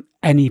wasn't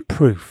any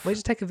proof. Why don't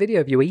you take a video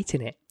of you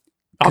eating it?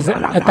 'Cause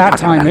at that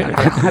time,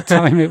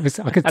 it was.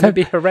 I could And tell. it'd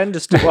be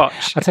horrendous to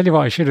watch. I'll tell you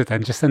what I should have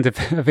done. Just send a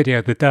video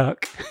of the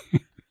duck.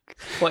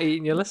 What,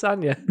 eating your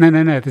lasagna?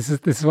 No. This is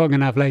what I'm going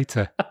to have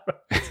later.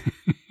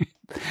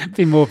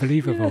 Be more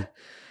believable.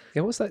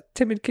 Yeah, what's that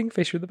timid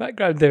kingfisher in the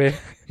background doing?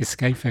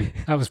 Escaping.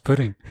 That was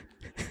pudding.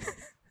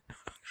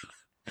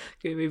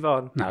 Can we move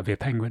on? That would be a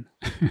penguin.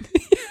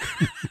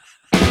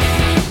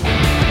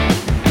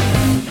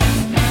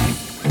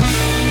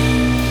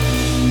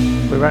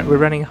 We're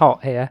running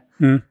hot here.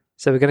 Mm.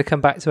 So we're going to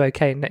come back to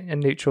okay and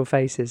neutral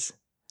faces.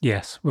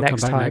 Yes, we'll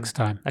Next come back time. next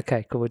time.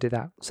 Okay, cool. We'll do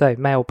that. So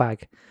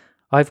mailbag.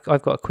 I've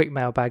got a quick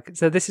mailbag.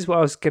 So this is what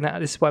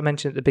I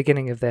mentioned at the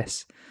beginning of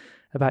this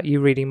about you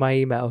reading my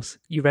emails.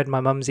 You read my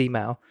mum's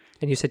email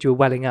and you said you were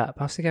welling up.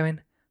 I was going,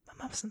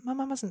 my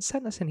mum hasn't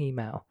sent us an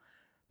email.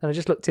 And I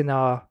just looked in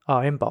our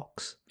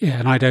inbox. Yeah,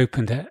 and I'd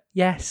opened it,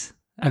 Yes.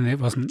 and it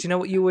wasn't. Do you know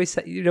what you always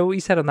said? You know what you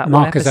said on that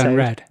Mark one has episode?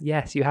 unread.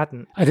 Yes, you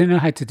hadn't. I didn't know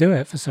how to do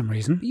it for some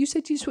reason. But you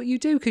said this is what you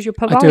do because you're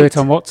polite. I do it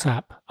on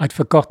WhatsApp. I'd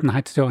forgotten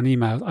how to do it on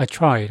email. I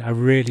tried. I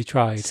really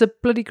tried. It's a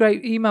bloody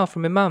great email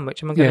from my mum,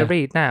 which I'm going to Yeah.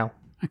 read now.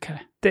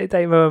 Okay.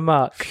 Damo and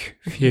Mark.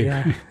 Phew.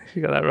 Yeah,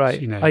 you got that right.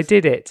 She knows. I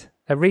did it.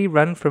 A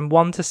rerun from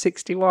 1 to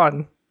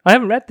 61. I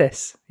haven't read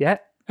this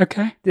yet.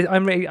 Okay.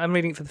 I'm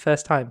reading it for the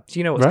first time. Do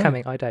you know what's Right.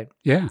 coming? I don't.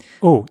 Yeah.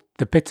 Oh,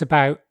 the bit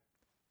about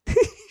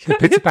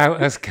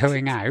us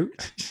going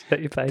out.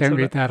 Shut your face. Don't I'm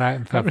read that out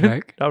in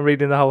public. not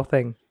reading the whole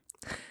thing.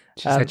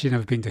 She said you've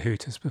never been to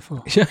Hooters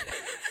before.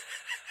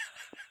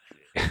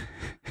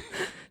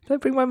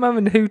 Don't bring my mum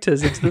and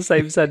Hooters into the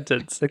same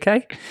sentence,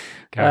 okay?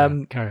 Carry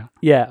on.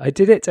 Yeah, I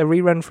did it, a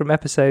rerun from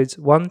episodes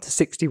 1 to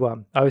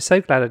 61. I was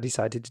so glad I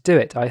decided to do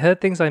it. I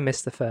heard things I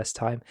missed the first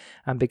time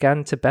and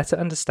began to better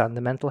understand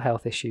the mental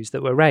health issues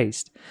that were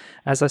raised.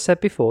 As I said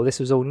before, this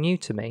was all new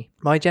to me.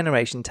 My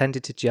generation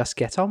tended to just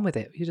get on with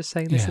it. You're just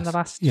saying this in the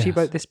last... Yes. She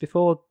wrote this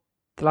before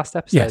the last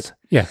episode.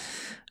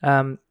 Yes.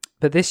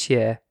 But this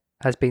year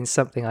has been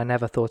something I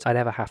never thought I'd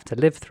ever have to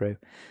live through.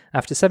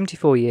 After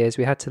 74 years,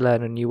 we had to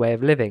learn a new way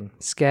of living,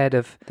 scared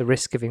of the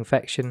risk of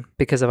infection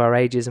because of our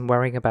ages and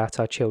worrying about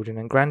our children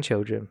and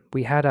grandchildren.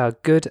 We had our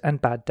good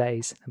and bad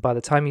days, and by the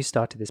time you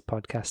started this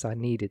podcast, I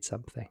needed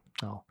something.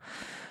 Oh.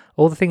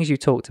 All the things you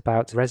talked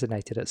about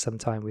resonated at some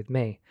time with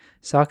me.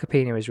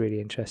 Sarcopenia is really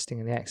interesting,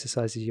 and the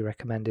exercises you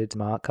recommended,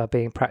 Mark, are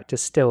being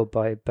practiced still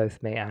by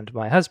both me and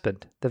my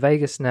husband. The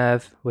vagus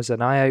nerve was an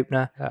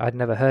eye-opener. I'd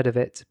never heard of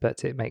it,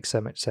 but it makes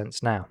so much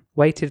sense now.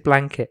 Weighted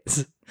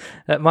blankets.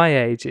 At my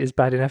age, it is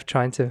bad enough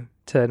trying to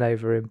turn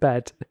over in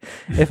bed.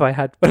 If I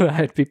had,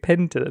 I'd be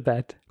pinned to the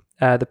bed.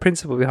 The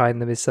principle behind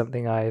them is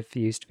something I've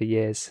used for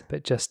years,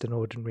 but just an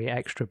ordinary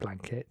extra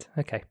blanket.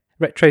 Okay.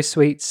 Retro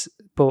Sweets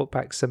brought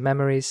back some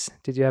memories.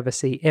 Did you ever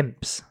see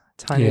imps?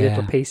 Tiny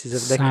little pieces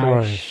of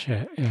licorice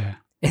shit, yeah.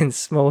 in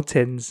small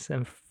tins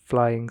and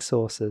flying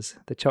saucers.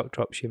 The choc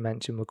drops you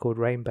mentioned were called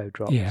rainbow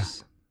drops. Yeah.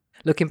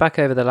 Looking back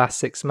over the last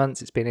 6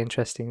 months, it's been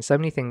interesting. So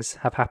many things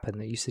have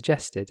happened that you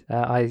suggested.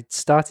 I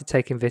started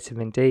taking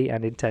vitamin D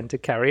and intend to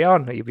carry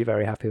on. You'll be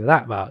very happy with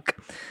that, Mark.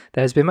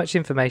 There has been much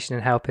information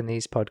and help in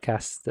these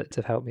podcasts that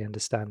have helped me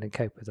understand and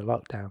cope with the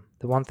lockdown.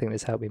 The one thing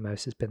that's helped me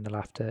most has been the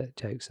laughter,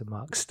 jokes and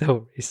Mark's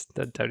stories.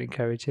 Don't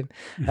encourage him.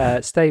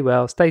 Stay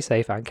well, stay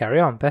safe and carry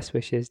on. Best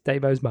wishes,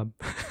 Damo's mum.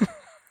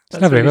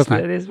 It's lovely, really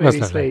wasn't it? It is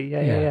really sweet.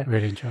 Yeah.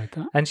 Really enjoyed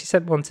that. And she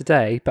sent one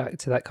today, back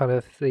to that kind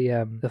of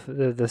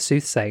the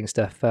soothsaying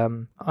stuff.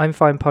 I'm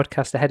Fine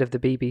podcast ahead of the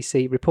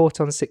BBC.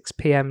 Report on 6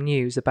 p.m.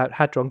 news about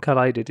Hadron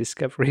Collider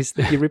discoveries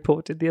that you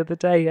reported the other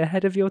day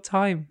ahead of your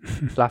time.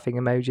 Laughing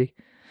emoji.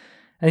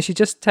 And she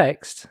just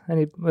texted,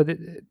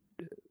 it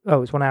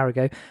was 1 hour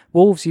ago.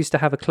 Wolves used to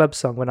have a club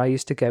song when I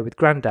used to go with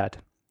Grandad.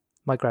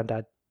 My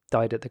granddad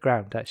died at the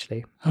ground,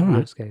 actually. All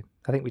right.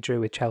 I think we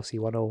drew with Chelsea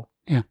 1-1.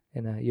 Yeah.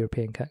 In a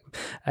European Cup.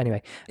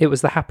 Anyway, it was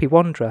the Happy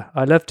Wanderer.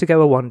 I love to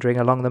go a-wandering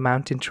along the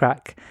mountain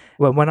track.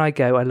 When I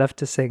go, I love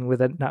to sing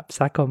with a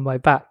knapsack on my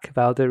back.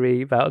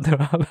 Valderie,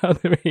 Valdera,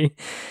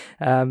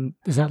 Valderie.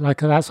 Is that like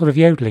that sort of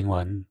yodeling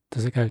one?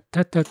 Does it go?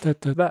 Da, da, da,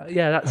 da, But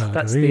yeah,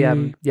 that's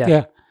the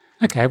Yeah.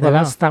 Okay, well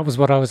that was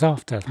what I was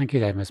after. Thank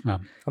you, Damo's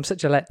mum. I'm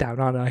such a letdown,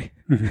 aren't I?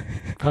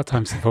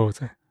 Part-time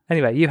supporter.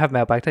 Anyway, you have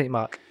mailbag, don't you,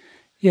 Mark?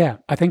 Yeah,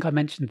 I think I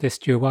mentioned this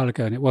to you a while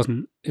ago, and it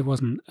wasn't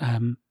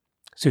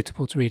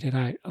suitable to read it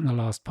out on the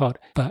last pod.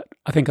 But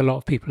I think a lot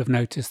of people have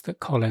noticed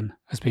that Colin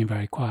has been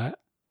very quiet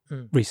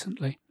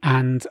recently.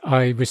 And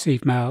I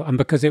received mail, and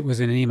because it was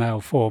in an email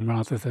form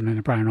rather than in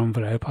a brown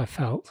envelope, I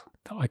felt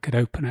that I could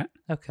open it.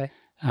 Okay.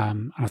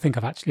 And I think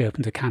I've actually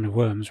opened a can of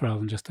worms rather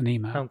than just an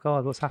email. Oh,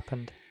 God, what's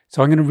happened?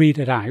 So I'm going to read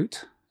it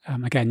out.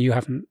 Again, you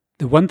haven't...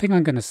 The one thing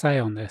I'm going to say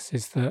on this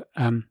is that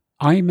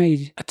I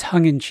made a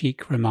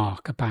tongue-in-cheek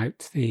remark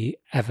about the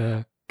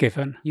Ever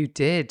Given. You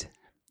did?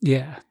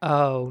 Yeah.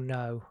 Oh,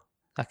 no.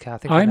 Okay, I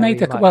think I made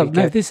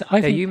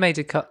think you made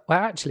a cut. Well,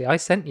 actually, I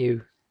sent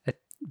you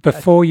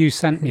before you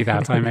sent me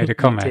that. I made a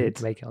comment. You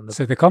did make it on the.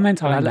 So the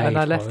comment I made, and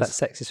I left that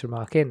sexist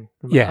remark in.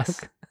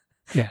 Yes,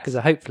 because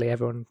hopefully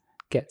everyone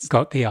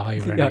got the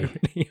irony.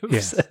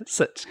 Of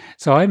such.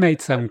 So I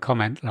made some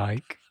comment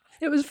like,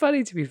 it was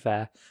funny, to be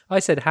fair. I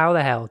said, "How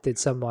the hell did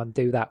someone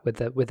do that with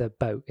a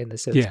boat in the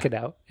Suez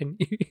Canal?"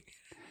 And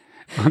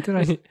what did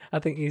I? I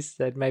think you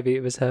said maybe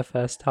it was her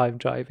first time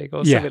driving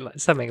or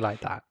something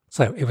like that.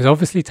 So it was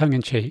obviously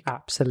tongue-in-cheek.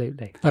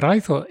 Absolutely. But I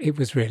thought it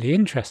was really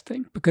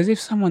interesting because if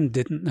someone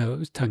didn't know it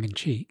was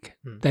tongue-in-cheek,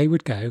 they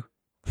would go,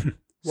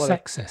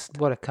 sexist.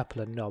 What a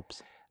couple of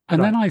knobs.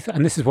 And then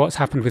and this is what's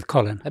happened with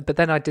Colin. But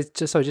then I did,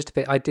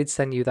 I did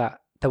send you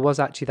that. There was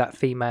actually that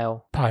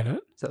female...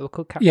 Pilot. Is that what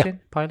called? Captain?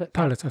 Yeah.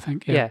 Pilot, I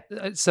think, Yeah.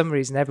 For some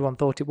reason, everyone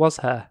thought it was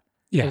her.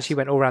 Yes. And she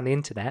went all around the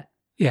internet.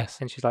 Yes.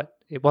 And she's like,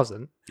 it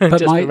wasn't. But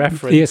just for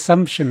reference. The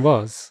assumption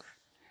was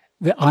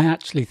that I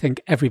actually think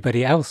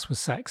everybody else was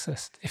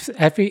sexist.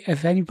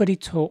 If anybody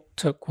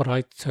took what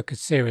I took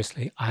as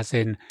seriously, as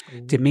in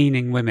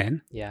demeaning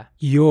women,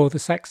 you're the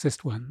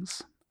sexist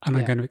ones. And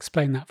I'm going to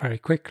explain that very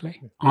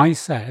quickly. I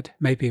said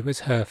maybe it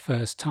was her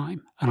first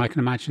time. And I can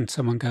imagine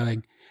someone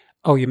going,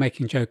 oh, you're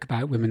making a joke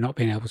about women not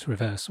being able to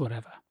reverse or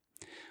whatever.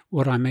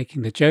 What I'm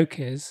making the joke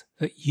is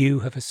that you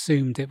have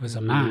assumed it was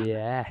a man.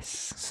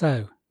 Yes.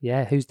 So...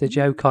 yeah, who's the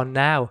joke on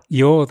now?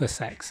 You're the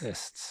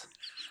sexists.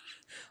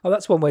 Oh,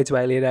 that's one way to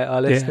alienate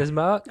our listeners,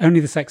 Mark. Only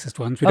the sexist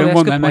ones. We Oh, don't that's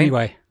want a good them point.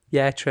 anyway.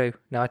 Yeah, true.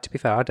 No, to be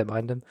fair, I don't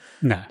mind them.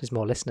 No. There's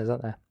more listeners,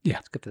 aren't there? Yeah.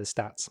 It's good for the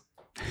stats.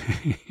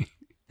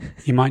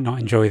 You might not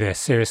enjoy this.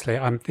 Seriously,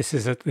 this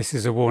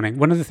is a warning.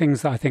 One of the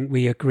things that I think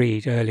we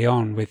agreed early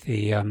on with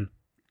the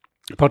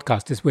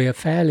podcast is we are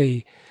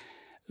fairly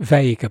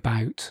vague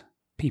about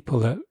people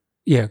that,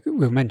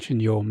 we'll mention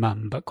your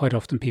mum, but quite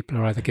often people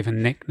are either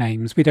given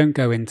nicknames. We don't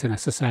go into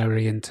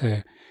necessarily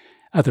into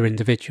other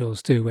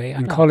individuals, do we?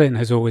 And No. Colin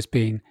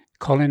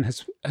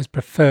has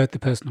preferred the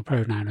personal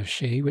pronoun of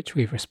she, which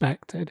we've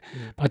respected.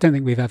 But I don't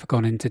think we've ever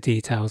gone into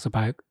details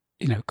about,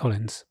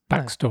 Colin's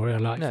backstory or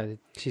life. No,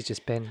 she's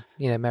just been,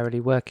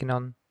 merrily working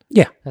on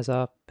as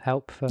our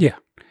help for... Yeah.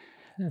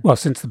 Well,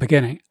 since the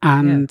beginning.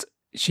 And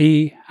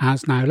she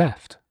has now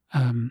left.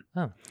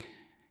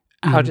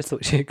 I just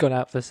thought she had gone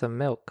out for some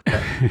milk.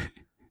 But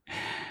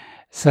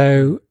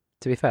so...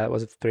 To be fair, it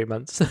was 3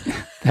 months.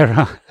 There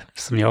are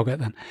some yogurt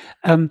then.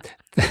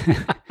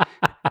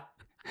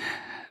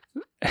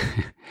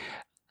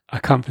 I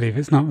can't believe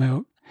it's not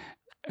milk.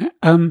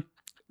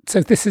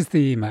 So this is the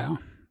email.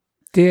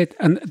 Dear,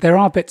 and there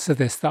are bits of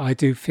this that I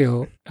do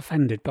feel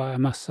offended by, I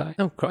must say.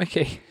 Oh,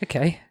 crikey.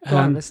 Okay. Go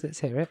on, let's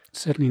hear it.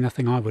 Certainly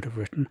nothing I would have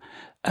written.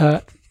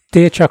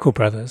 Dear Chuckle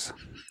Brothers.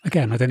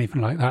 Again, I don't even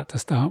like that to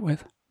start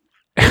with.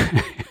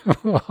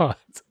 What?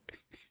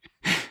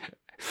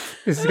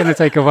 This is going to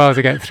take a while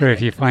to get through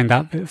if you find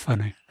that bit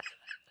funny.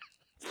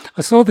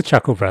 I saw the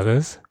Chuckle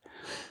Brothers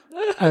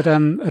at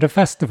a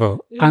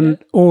festival,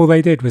 and all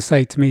they did was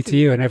say to me, to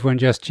you, and everyone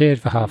just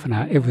cheered for half an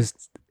hour.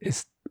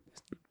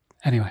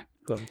 Anyway.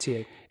 Go on, to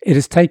you. It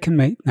has taken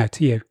me... No,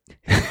 to you.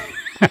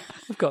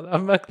 I've got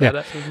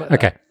that.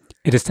 Okay.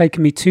 It has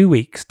taken me 2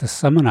 weeks to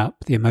summon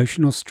up the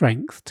emotional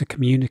strength to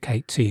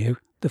communicate to you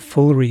the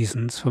full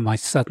reasons for my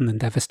sudden and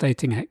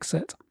devastating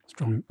exit.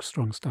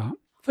 Strong start.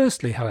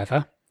 Firstly,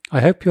 however,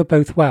 I hope you're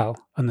both well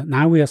and that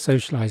now we are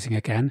socialising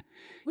again.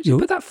 Would you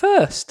put that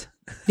first?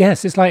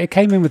 Yes, it's like it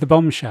came in with a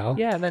bombshell.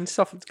 Yeah, and then it's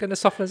going to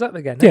soften us up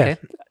again. Yeah, okay.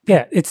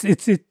 Yeah. It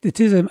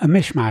is a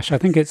mishmash. I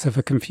think it's of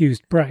a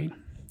confused brain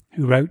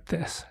who wrote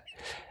this.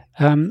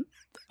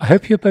 I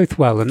hope you're both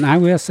well, and now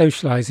we are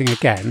socialising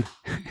again.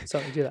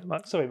 Sorry, do that,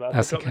 Mark. Sorry, Mark.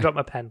 That's I okay. dropped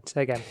my pen.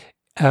 Say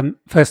again.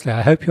 Firstly,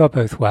 I hope you are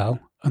both well,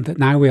 and that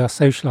now we are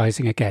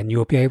socialising again, you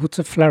will be able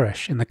to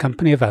flourish in the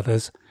company of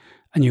others,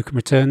 and you can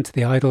return to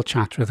the idle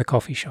chatter of the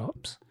coffee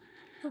shops.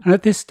 And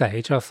at this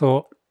stage, I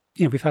thought,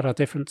 we've had our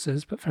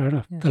differences, but fair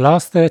enough. Yeah. The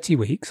last 30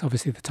 weeks,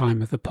 obviously the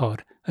time of the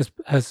pod,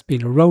 has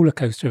been a roller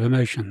coaster of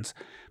emotions.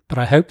 But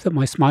I hope that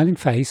my smiling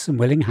face and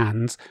willing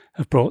hands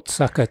have brought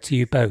succour to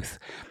you both.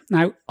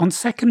 Now, on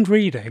second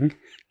reading,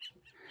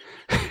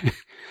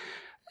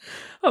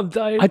 I'm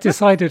dying. I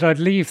decided I'd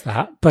leave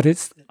that, but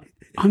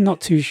I'm not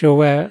too sure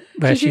where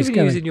she's even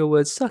going. Using your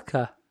word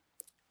sucker.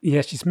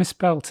 Yeah, she's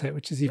misspelt it,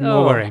 which is even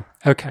more worrying.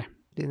 Okay.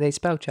 Did they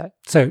spell check?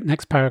 So,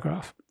 next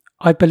paragraph.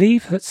 I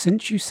believe that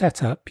since you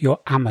set up your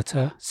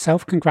amateur,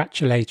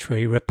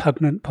 self-congratulatory,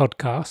 repugnant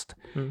podcast,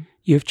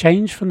 you have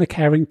changed from the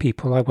caring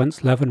people I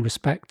once loved and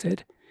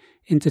respected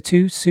into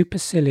two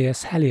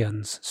supercilious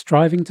hellions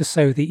striving to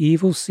sow the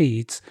evil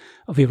seeds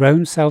of your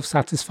own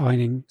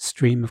self-satisfying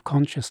stream of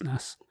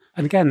consciousness.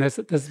 And again,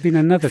 there's been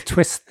another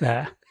twist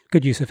there.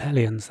 Good use of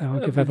hellions, though.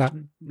 I'll give her that.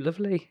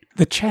 Lovely.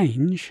 The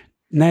change,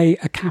 nay,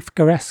 a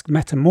Kafkaesque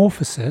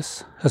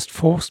metamorphosis, has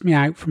forced me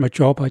out from a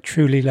job I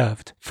truly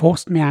loved.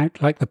 Forced me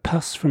out like the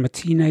pus from a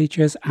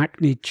teenager's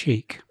acneed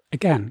cheek.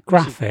 Again,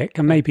 graphic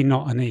and maybe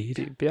not a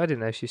need. I didn't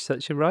know she's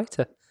such a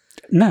writer.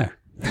 No.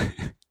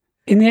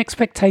 In the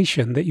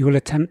expectation that you will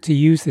attempt to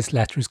use this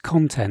letter as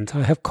content,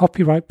 I have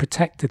copyright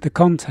protected the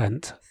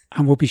content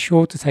and will be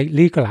sure to take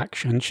legal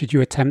action should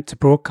you attempt to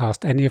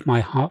broadcast any of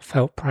my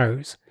heartfelt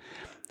prose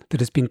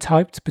that has been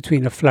typed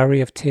between a flurry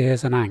of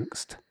tears and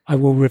angst. I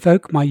will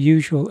revoke my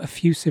usual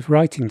effusive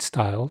writing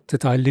style to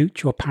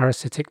dilute your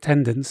parasitic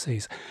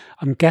tendencies.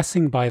 I'm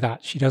guessing by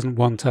that she doesn't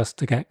want us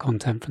to get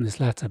content from this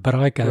letter, but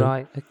I go,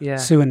 right, yeah.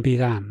 Sue and be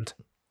damned.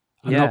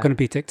 I'm not going to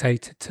be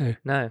dictated to.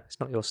 No, it's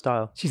not your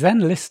style. She's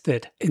then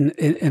listed in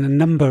a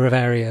number of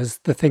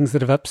areas the things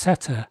that have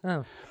upset her.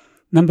 Oh.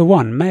 Number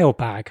 1,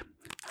 mailbag.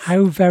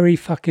 How very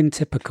fucking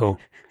typical.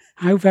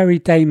 How very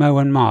Damo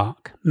and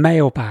Mark.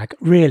 Mailbag.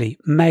 Really,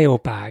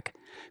 mailbag.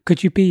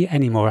 Could you be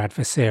any more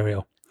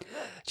adversarial?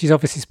 She's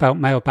obviously spelt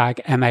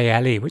mailbag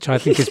M-A-L-E, which I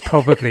think is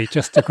probably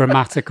just a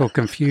grammatical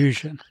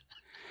confusion.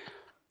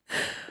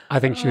 I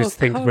think she was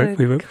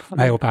thinking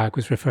mailbag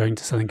was referring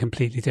to something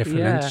completely different,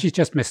 and she's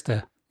just missed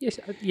a... Yes,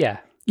 yeah.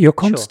 Your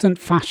constant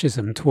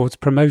fascism towards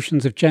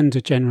promotions of gender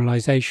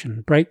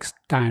generalisation breaks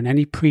down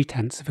any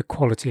pretense of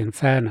equality and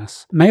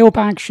fairness.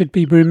 Mailbag should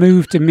be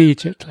removed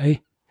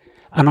immediately,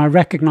 and I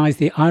recognise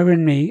the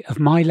irony of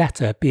my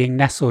letter being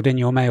nestled in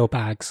your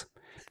mailbags.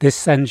 This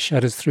sends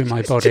shudders through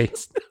my body.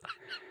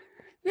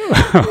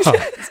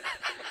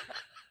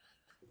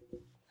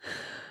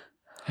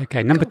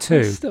 Okay, number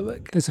 2.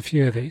 There's a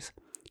few of these.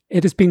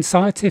 It has been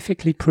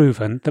scientifically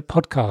proven that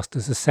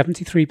podcasters are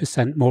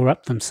 73% more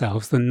up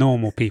themselves than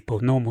normal people,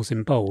 normals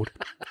in bold.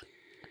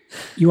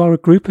 You are a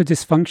group of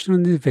dysfunctional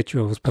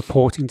individuals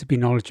purporting to be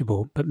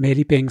knowledgeable, but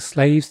merely being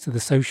slaves to the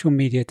social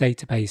media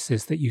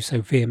databases that you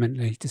so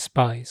vehemently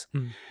despise.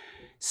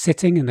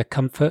 Sitting in the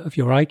comfort of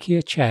your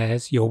IKEA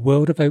chairs, your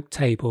World of Oak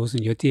tables,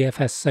 and your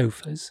DFS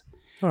sofas,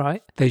 All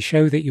right. they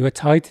show that you are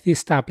tied to the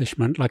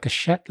establishment like a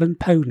Shetland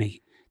pony,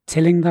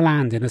 tilling the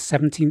land in a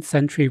 17th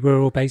century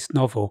rural-based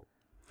novel,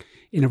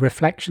 in a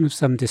reflection of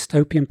some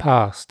dystopian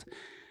past,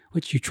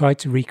 which you tried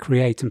to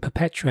recreate and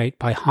perpetuate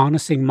by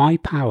harnessing my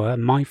power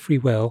and my free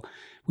will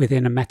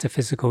within a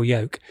metaphysical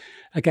yoke.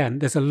 Again,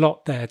 there's a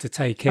lot there to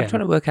take in. I'm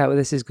trying to work out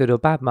whether this is good or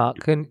bad, Mark.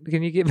 Can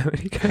you give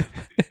me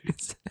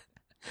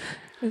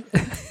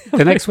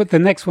The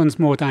next one's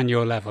more down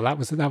your level. That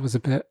was a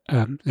bit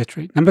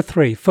literary. Number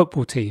 3,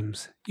 football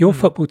teams. Your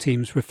football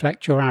teams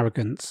reflect your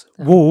arrogance.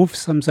 Wolves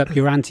sums up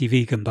your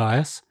anti-vegan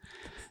bias.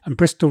 And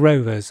Bristol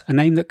Rovers, a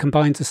name that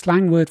combines a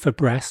slang word for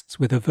breasts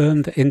with a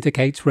verb that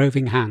indicates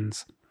roving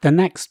hands. The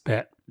next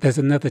bit, there's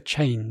another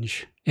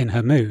change in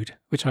her mood,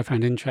 which I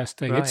found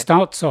interesting. Right. It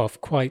starts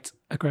off quite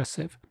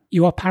aggressive.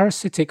 You are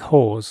parasitic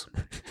whores,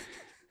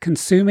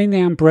 consuming the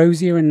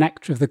ambrosia and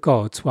nectar of the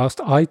gods,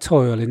 whilst I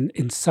toil in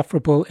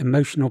insufferable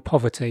emotional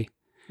poverty,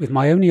 with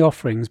my only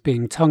offerings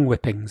being tongue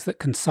whippings that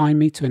consign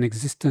me to an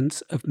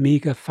existence of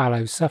meagre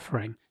fallow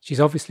suffering.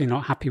 She's obviously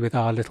not happy with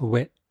our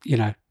little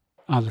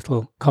our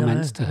little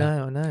comments to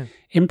her. No.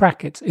 In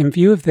brackets, in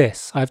view of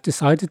this, I've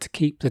decided to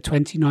keep the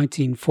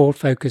 2019 Ford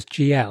Focus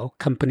GL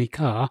company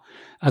car,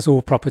 as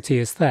all property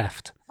is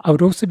theft. I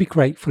would also be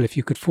grateful if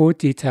you could forward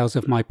details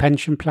of my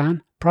pension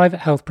plan,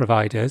 private health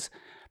providers,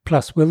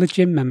 plus will the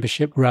gym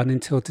membership run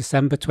until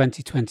December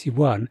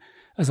 2021,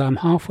 as I'm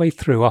halfway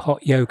through a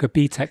hot yoga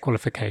BTEC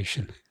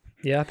qualification.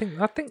 Yeah,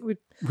 I think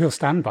We'll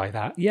stand by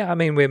that. Yeah, I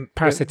mean, we're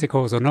Parasitic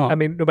whores or not. I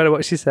mean, no matter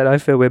what she said, I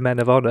feel we're men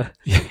of honour.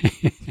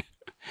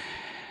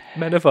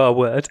 Men of our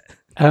word.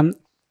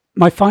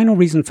 My final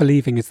reason for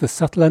leaving is the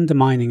subtle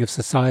undermining of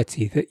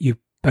society that you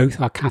both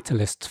are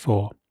catalysts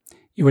for.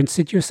 Your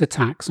insidious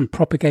attacks and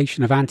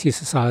propagation of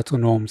anti-societal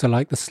norms are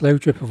like the slow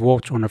drip of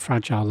water on a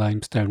fragile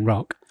limestone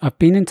rock. I've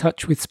been in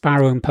touch with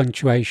Sparrow and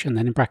Punctuation,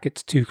 and in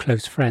brackets 2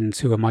 close friends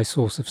who are my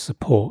source of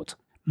support.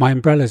 My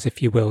umbrellas,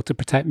 if you will, to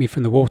protect me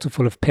from the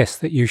waterfall of piss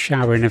that you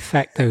shower and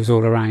infect those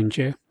all around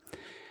you.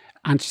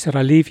 And she said,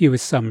 I leave you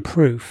with some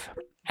proof.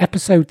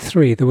 Episode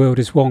 3, The World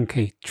is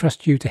Wonky.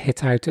 Trust you to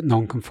hit out at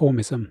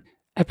nonconformism.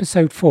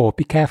 Episode 4,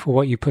 Be careful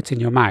what you put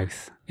in your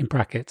mouth. In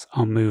brackets,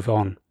 I'll move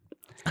on.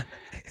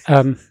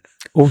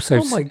 Also,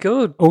 oh my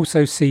God.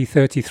 Also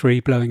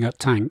C-33 blowing up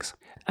tanks.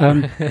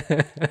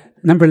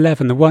 Number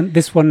 11,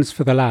 this one's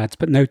for the lads,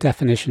 but no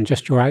definition,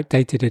 just your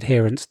outdated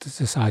adherence to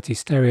society's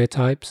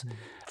stereotypes.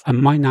 And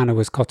my nana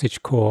was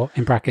cottagecore,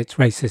 in brackets,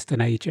 racist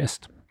and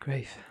ageist.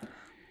 Grief.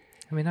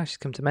 I mean, now she's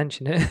come to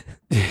mention it.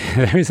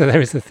 there is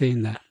a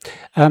theme there.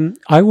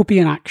 I will be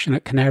in action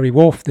at Canary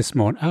Wharf this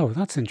morning. Oh,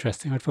 that's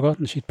interesting. I'd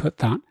forgotten she'd put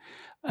that.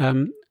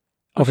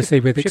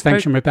 Obviously with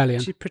Extinction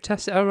Rebellion. She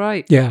protested. Oh,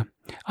 right. Yeah.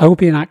 I will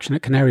be in action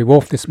at Canary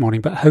Wharf this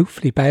morning, but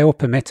hopefully, bail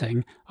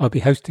permitting, I'll be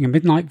hosting a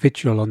midnight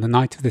vigil on the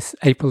night of this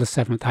April the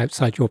 7th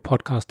outside your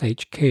podcast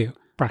HQ,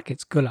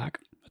 brackets Gulag.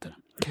 I don't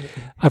know.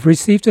 I've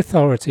received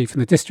authority from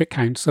the District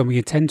Council and we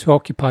intend to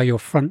occupy your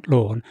front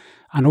lawn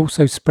and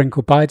also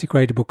sprinkle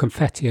biodegradable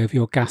confetti over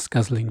your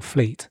gas-guzzling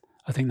fleet.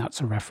 I think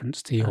that's a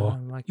reference to your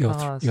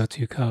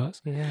 2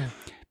 cars. Yeah.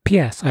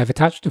 P.S. I have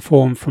attached a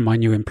form from my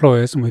new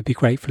employers and would be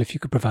grateful if you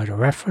could provide a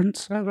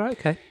reference. Oh, right,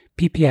 okay.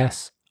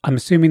 P.P.S. I'm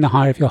assuming the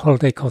hire of your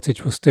holiday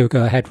cottage will still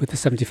go ahead with the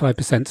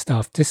 75%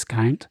 staff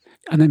discount.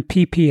 And then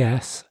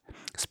P.P.S.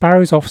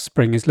 Sparrow's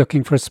Offspring is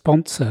looking for a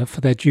sponsor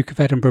for their Duke of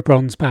Edinburgh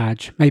bronze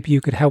badge. Maybe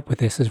you could help with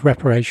this as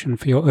reparation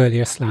for your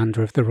earlier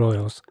slander of the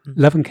royals.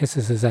 Love and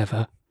kisses as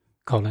ever,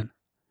 Colin.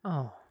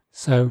 Oh.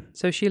 So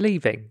is she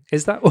leaving?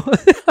 Is that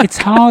what? It's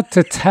hard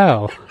to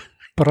tell,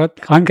 but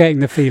I'm getting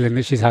the feeling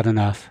that she's had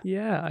enough.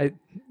 Yeah.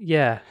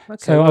 Okay.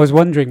 So I was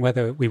wondering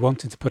whether we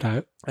wanted to put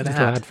out a little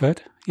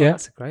advert. Yeah. Oh,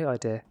 that's a great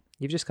idea.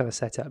 You've just got to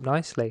set it up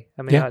nicely.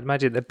 I mean, I'd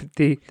imagine the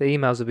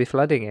emails will be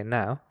flooding in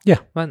now. Yeah.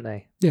 Won't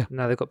they? Yeah.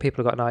 Now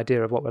people have got an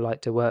idea of what we're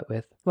like to work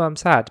with. Well, I'm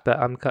sad, but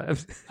I'm kind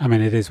of... I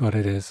mean, it is what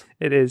it is.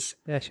 It is.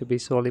 Yeah, she'll be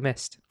sorely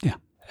missed. Yeah.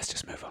 Let's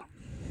just move on.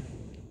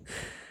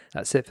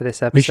 That's it for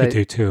this episode. We should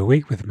do 2 a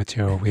week with the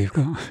material we've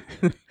got.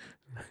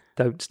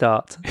 Don't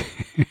start.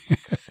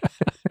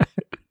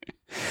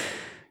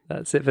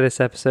 That's it for this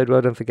episode.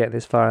 Well done for getting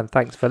this far, and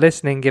thanks for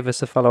listening. Give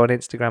us a follow on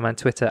Instagram and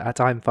Twitter at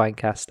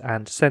I'mFinecast,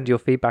 and send your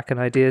feedback and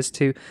ideas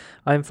to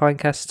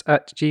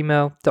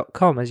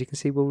imfinecast@gmail.com. As you can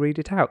see, we'll read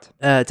it out.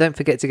 Don't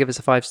forget to give us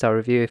a 5-star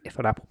review if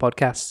on Apple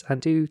Podcasts, and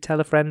do tell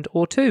a friend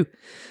or 2.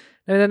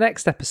 Now, in the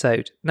next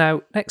episode,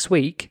 next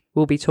week,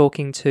 we'll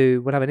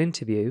have an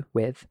interview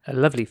with a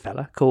lovely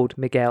fella called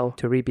Miguel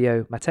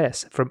Toribio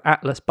Mateus from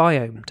Atlas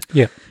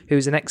Biomed,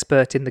 who's an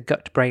expert in the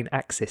gut-brain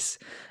axis.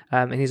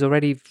 And he's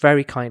already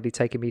very kindly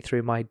taken me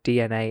through my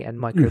DNA and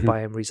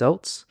microbiome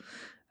results.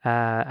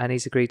 And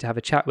he's agreed to have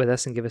a chat with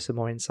us and give us some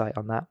more insight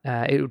on that.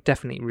 It will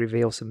definitely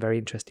reveal some very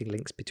interesting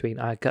links between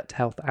our gut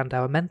health and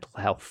our mental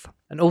health.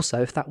 And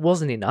also, if that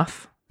wasn't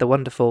enough, the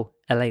wonderful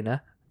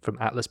Elena from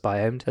Atlas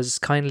Biomed has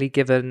kindly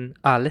given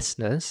our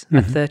listeners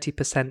a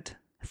 30%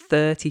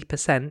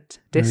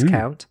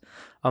 discount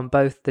on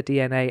both the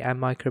DNA and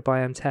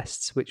microbiome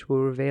tests, which we'll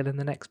reveal in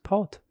the next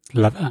pod.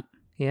 Love that.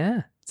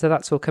 Yeah. So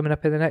that's all coming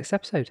up in the next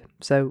episode.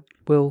 So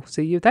we'll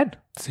see you then.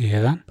 See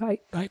you then. Bye.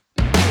 Bye.